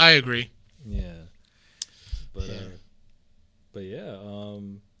 I agree. Yeah. But yeah.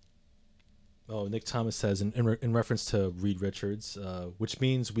 Nick Thomas says in reference to Reed Richards, which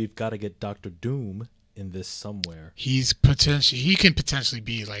means we've got to get Doctor Doom in this somewhere. He can potentially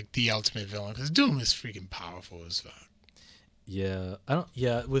be like the ultimate villain because Doom is freaking powerful as fuck. Yeah,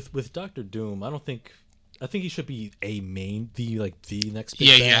 with Doctor Doom, I think he should be the next big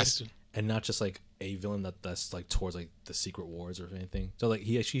bad, he has to, and not just like a villain that's like towards like the Secret Wars or anything. So like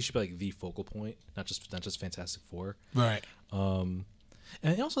he should be like the focal point, not just Fantastic Four. Right.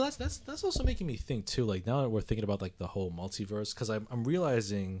 And also that's also making me think too. Like now that we're thinking about like the whole multiverse, because I'm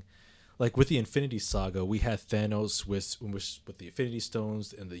realizing, like with the Infinity Saga, we had Thanos with the Infinity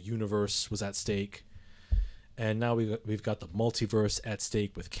Stones, and the universe was at stake. And now we've got the multiverse at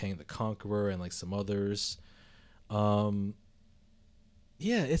stake with Kang the Conqueror and like some others. Yeah,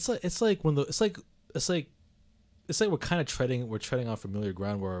 it's like we're kind of treading on familiar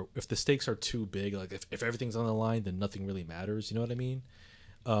ground where if the stakes are too big, like if everything's on the line, then nothing really matters. You know what I mean?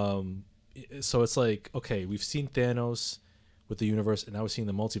 So it's like, okay, we've seen Thanos with the universe, and now we're seeing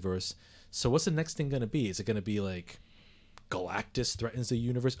the multiverse. So what's the next thing going to be? Is it going to be like Galactus threatens the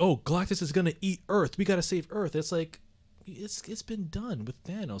universe? Oh, Galactus is going to eat Earth. We got to save Earth. It's like it's been done with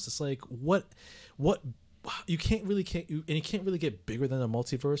Thanos. It's like what you can't really get bigger than a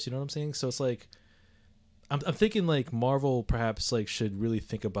multiverse. You know what I'm saying? So it's like I'm thinking like Marvel perhaps like should really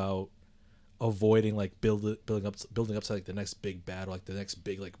think about avoiding like building up to like the next big battle, like the next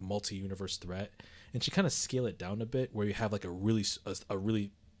big like multi-universe threat, and should kind of scale it down a bit where you have like a really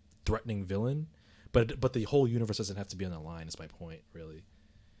threatening villain, but the whole universe doesn't have to be on the line. Is my point really?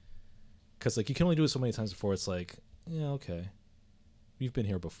 Because like you can only do it so many times before it's like, yeah, okay, we've been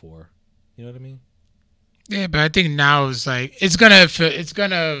here before. You know what I mean? Yeah, but I think now it's like it's gonna.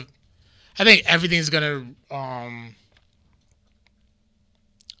 I think everything's gonna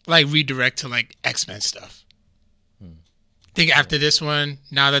like redirect to like X-Men stuff. I think after this one,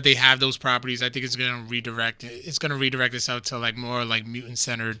 now that they have those properties, I think it's gonna redirect. It's gonna redirect itself to like more like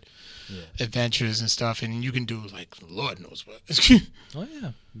mutant-centered adventures and stuff, and you can do like Lord knows what. Oh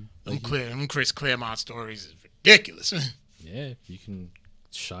yeah, them Chris Claremont stories is ridiculous. Yeah, you can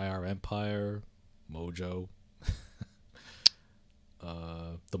Shi'ar Empire, Mojo,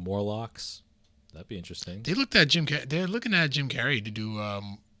 the Morlocks. That'd be interesting. They're looking at Jim Carrey to do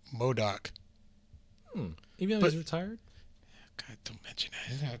MODOK. Even though he's retired. God, don't mention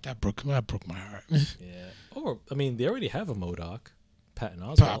that. That broke my heart. Yeah. Or I mean, they already have a MODOK. Patton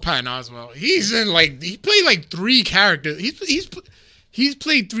Oswalt. Patton Oswalt. He's in like he played like 3 characters. He's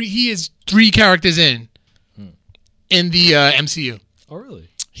played 3. He is 3 characters in the MCU. Oh really?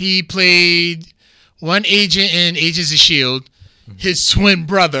 He played one agent in Agents of S.H.I.E.L.D., his twin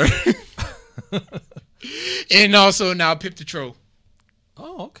brother, and also now Pip the Troll.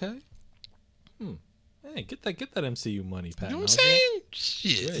 Oh, okay. Hey, get that MCU money, Pat. You know what I'm saying?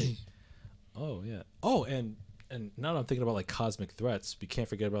 Shit. Great. Oh yeah. Oh, and now that I'm thinking about like cosmic threats, we can't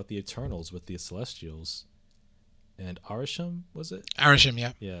forget about the Eternals with the Celestials, and Arishem, was it? Arishem,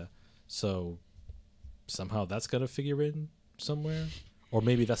 yeah. Yeah. So somehow that's gonna figure in somewhere, or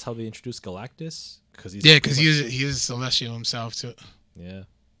maybe that's how they introduce Galactus because he is a Celestial himself too. Yeah.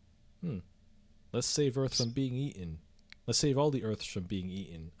 Let's save Earth from being eaten. Let's save all the Earths from being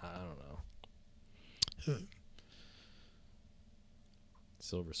eaten. I don't know.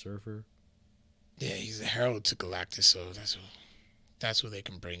 Silver Surfer. Yeah, he's a herald to Galactus, so that's what they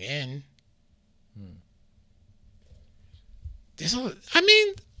can bring in. I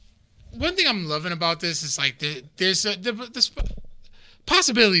mean, one thing I'm loving about this is like the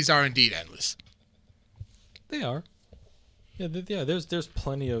possibilities are indeed endless. They are. Yeah, there's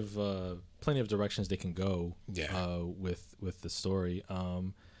plenty of directions they can go. Yeah. With the story.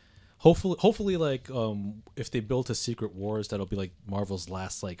 Hopefully, like if they build a Secret Wars, that'll be like Marvel's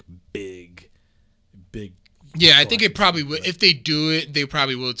last like big. Yeah, I think it probably will. If they do it, they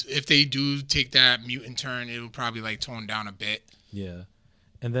probably will. If they do take that mutant turn, it'll probably like tone down a bit. Yeah,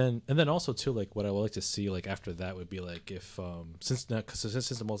 and then also too, like what I would like to see like after that would be like if since the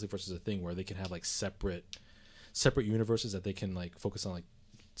multiverse is a thing where they can have like separate universes that they can like focus on like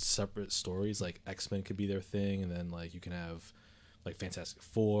separate stories. Like X-Men could be their thing, and then like you can have like Fantastic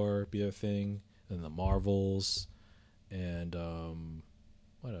Four be their thing, and then the Marvels, and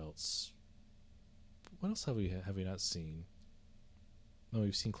what else? What else have we not seen? No,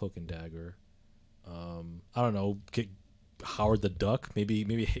 we've seen Cloak and Dagger. I don't know. Get Howard the Duck. Maybe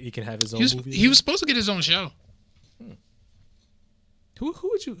he can have his own movie. He was supposed to get his own show. Who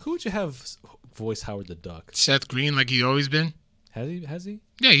would you have voice Howard the Duck? Seth Green, like he's always been. Has he?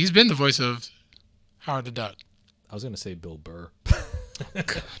 Yeah, he's been the voice of Howard the Duck. I was gonna say Bill Burr.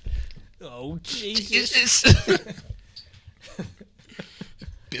 God. Oh Jesus!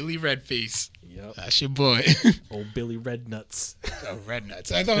 Billy Redface. Yep. That's your boy. Oh, Billy Rednuts. Oh,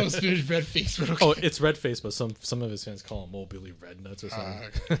 Rednuts. I thought it was Billy Redface, but okay. Oh, it's Redface, but some of his fans call him Old Billy Rednuts or something.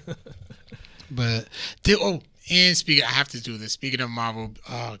 But and I have to do this. Speaking of Marvel,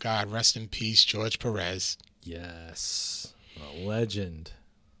 oh God, rest in peace, George Perez. Yes, a legend.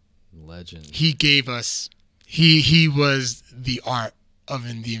 He gave us. He was the art of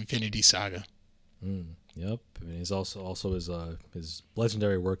the Infinity Saga. Yep. I mean, he's also his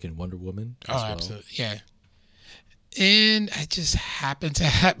legendary work in Wonder Woman. As well. Absolutely, yeah. And I just happen to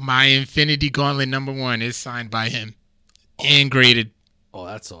have my Infinity Gauntlet #1 is signed by him and graded. Oh,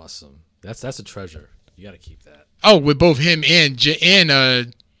 that's awesome. That's a treasure. You got to keep that. Oh, with both him and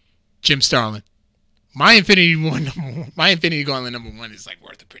Jim Starlin. My Infinity Gauntlet #1 is like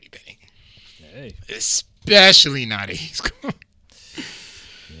worth a pretty penny. Hey. Especially nowadays.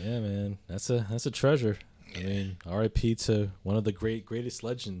 Yeah, man, that's a treasure. I mean, R.I.P. to one of the greatest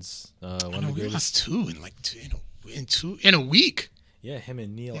legends. We lost two in a week. Yeah, him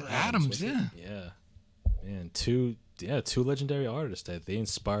and Neil Adams. Yeah, man, two legendary artists that they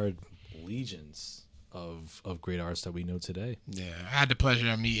inspired legions of great artists that we know today. Yeah, I had the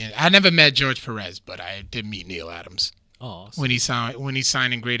pleasure of meeting. I never met George Perez, but I did meet Neil Adams. Oh, awesome. When he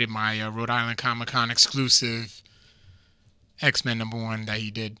signed and graded my Rhode Island Comic Con exclusive X-Men #1 that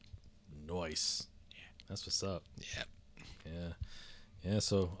he did. Nice. Yeah. That's what's up. Yeah. Yeah,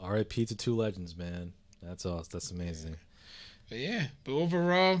 so R.I.P. to two legends, man. That's awesome. That's amazing. But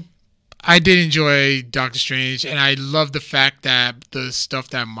overall, I did enjoy Doctor Strange, and I love the fact that the stuff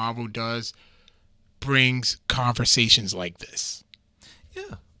that Marvel does brings conversations like this.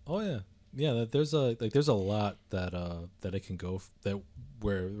 Yeah. Oh yeah. Yeah. That there's a lot that it can go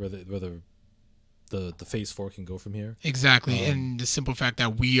where the phase 4 can go from here. Exactly. And the simple fact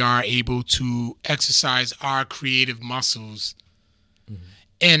that we are able to exercise our creative muscles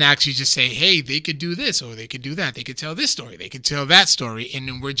and actually just say, hey, they could do this or they could do that. They could tell this story. They could tell that story. And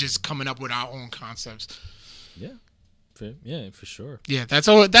then we're just coming up with our own concepts. Yeah. For sure. Yeah, that's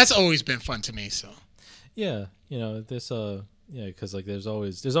always been fun to me. So yeah, there's because like there's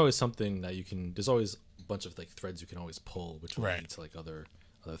always something that you can. There's always a bunch of like threads you can always pull, which will lead to like other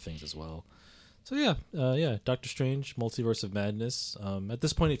things as well. So yeah, Doctor Strange, Multiverse of Madness. At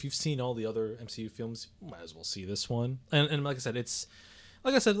this point, if you've seen all the other MCU films, you might as well see this one. And like I said,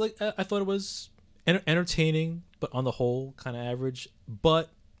 I thought it was entertaining, but on the whole, kind of average. But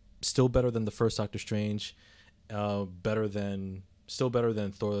still better than the first Doctor Strange. Better than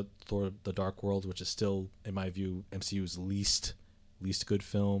Thor: The Dark World, which is still, in my view, MCU's least good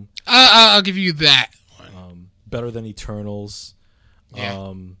film. I'll give you that one. Better than Eternals.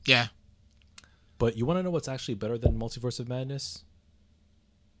 Yeah. But you want to know what's actually better than Multiverse of Madness?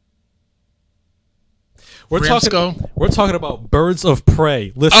 We're talking about Birds of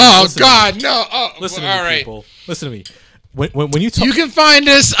Prey. Listen. God, no! Oh, listen well, to me, right. people. Listen to me. When you talk, you can find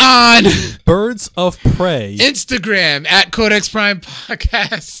us on Birds of Prey Instagram at Codex Prime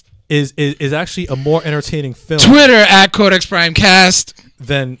Podcast is actually a more entertaining film. Twitter at Codex Prime Cast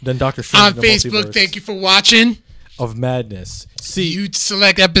than Doctor Strange on Facebook. Thank you for watching. Of Madness. See, you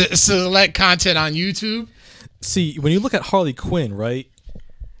select content on YouTube. See, when you look at Harley Quinn, right?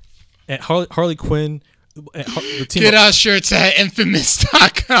 And Harley Quinn The team Get our shirts at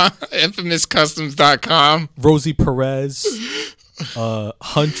infamous.com, infamouscustoms.com. Rosie Perez,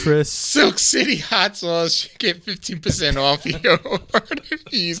 Huntress, Silk City Hot Sauce. Get 15% off your order if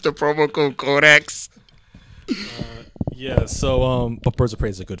you use the promo code Codex. Yeah, so but Birds of Prey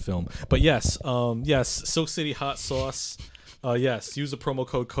is a good film. But yes, Silk City Hot Sauce. Yes, use the promo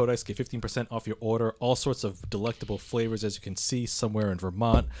code Codex, get 15% off your order. All sorts of delectable flavors, as you can see, somewhere in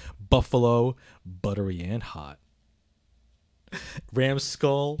Vermont. Buffalo, buttery and hot. Ram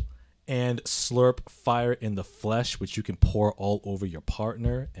skull and slurp fire in the flesh, which you can pour all over your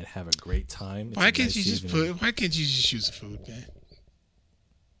partner and have a great time. It's Why a can't nice you just evening. why can't you just use the food, man?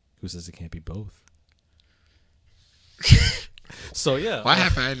 Who says it can't be both? So yeah. Why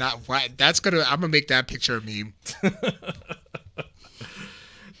have I not? Why? I'm gonna make that picture a meme.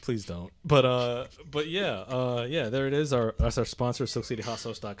 Please don't. But yeah, there it is. That's our sponsor,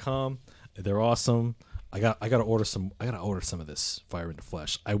 SilkCityHotSauce.com. They're awesome. I gotta order some of this Fire in the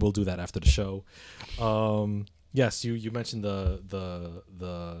Flesh. I will do that after the show. Yes, you mentioned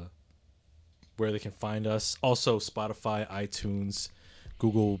the where they can find us. Also Spotify, iTunes,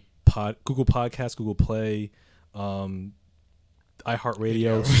 Google Podcasts, Google Play,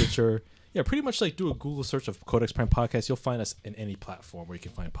 iHeartRadio, Stitcher. Yeah, pretty much like do a Google search of Codex Prime Podcast. You'll find us in any platform where you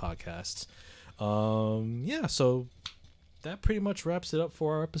can find podcasts. Yeah, so that pretty much wraps it up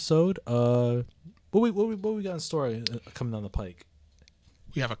for our episode. What we got in store coming down the pike?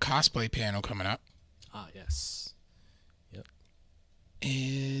 We have a cosplay panel coming up. Ah, yes. Yep.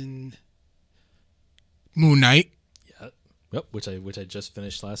 And Moon Knight. Yep. Which I just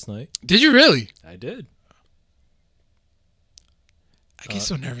finished last night. Did you really? I did. I get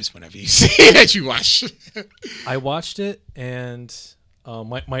so nervous whenever you say that you watch. I watched it, and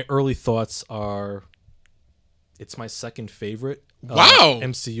my early thoughts are, it's my second favorite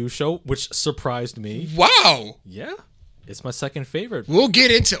MCU show, which surprised me. Wow. Yeah, it's my second favorite. We're gonna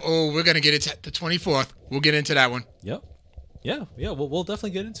get into the 24th. We'll get into that one. Yep. Yeah. We'll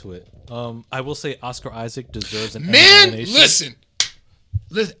definitely get into it. I will say Oscar Isaac deserves an Emmy Man, nomination.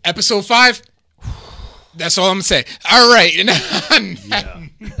 listen, episode 5. That's all I'm gonna say. All right.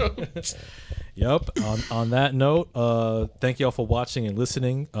 Yep. On that note, thank you all for watching and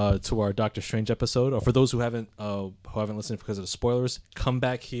listening to our Doctor Strange episode. Or for those who haven't listened because of the spoilers, come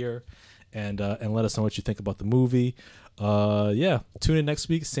back here and let us know what you think about the movie. Tune in next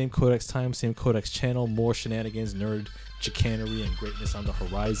week. Same Codex time, same Codex channel. More shenanigans, nerd chicanery, and greatness on the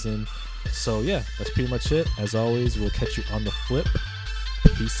horizon. So yeah, that's pretty much it. As always, we'll catch you on the flip.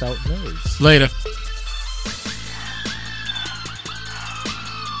 Peace out, nerds. Later.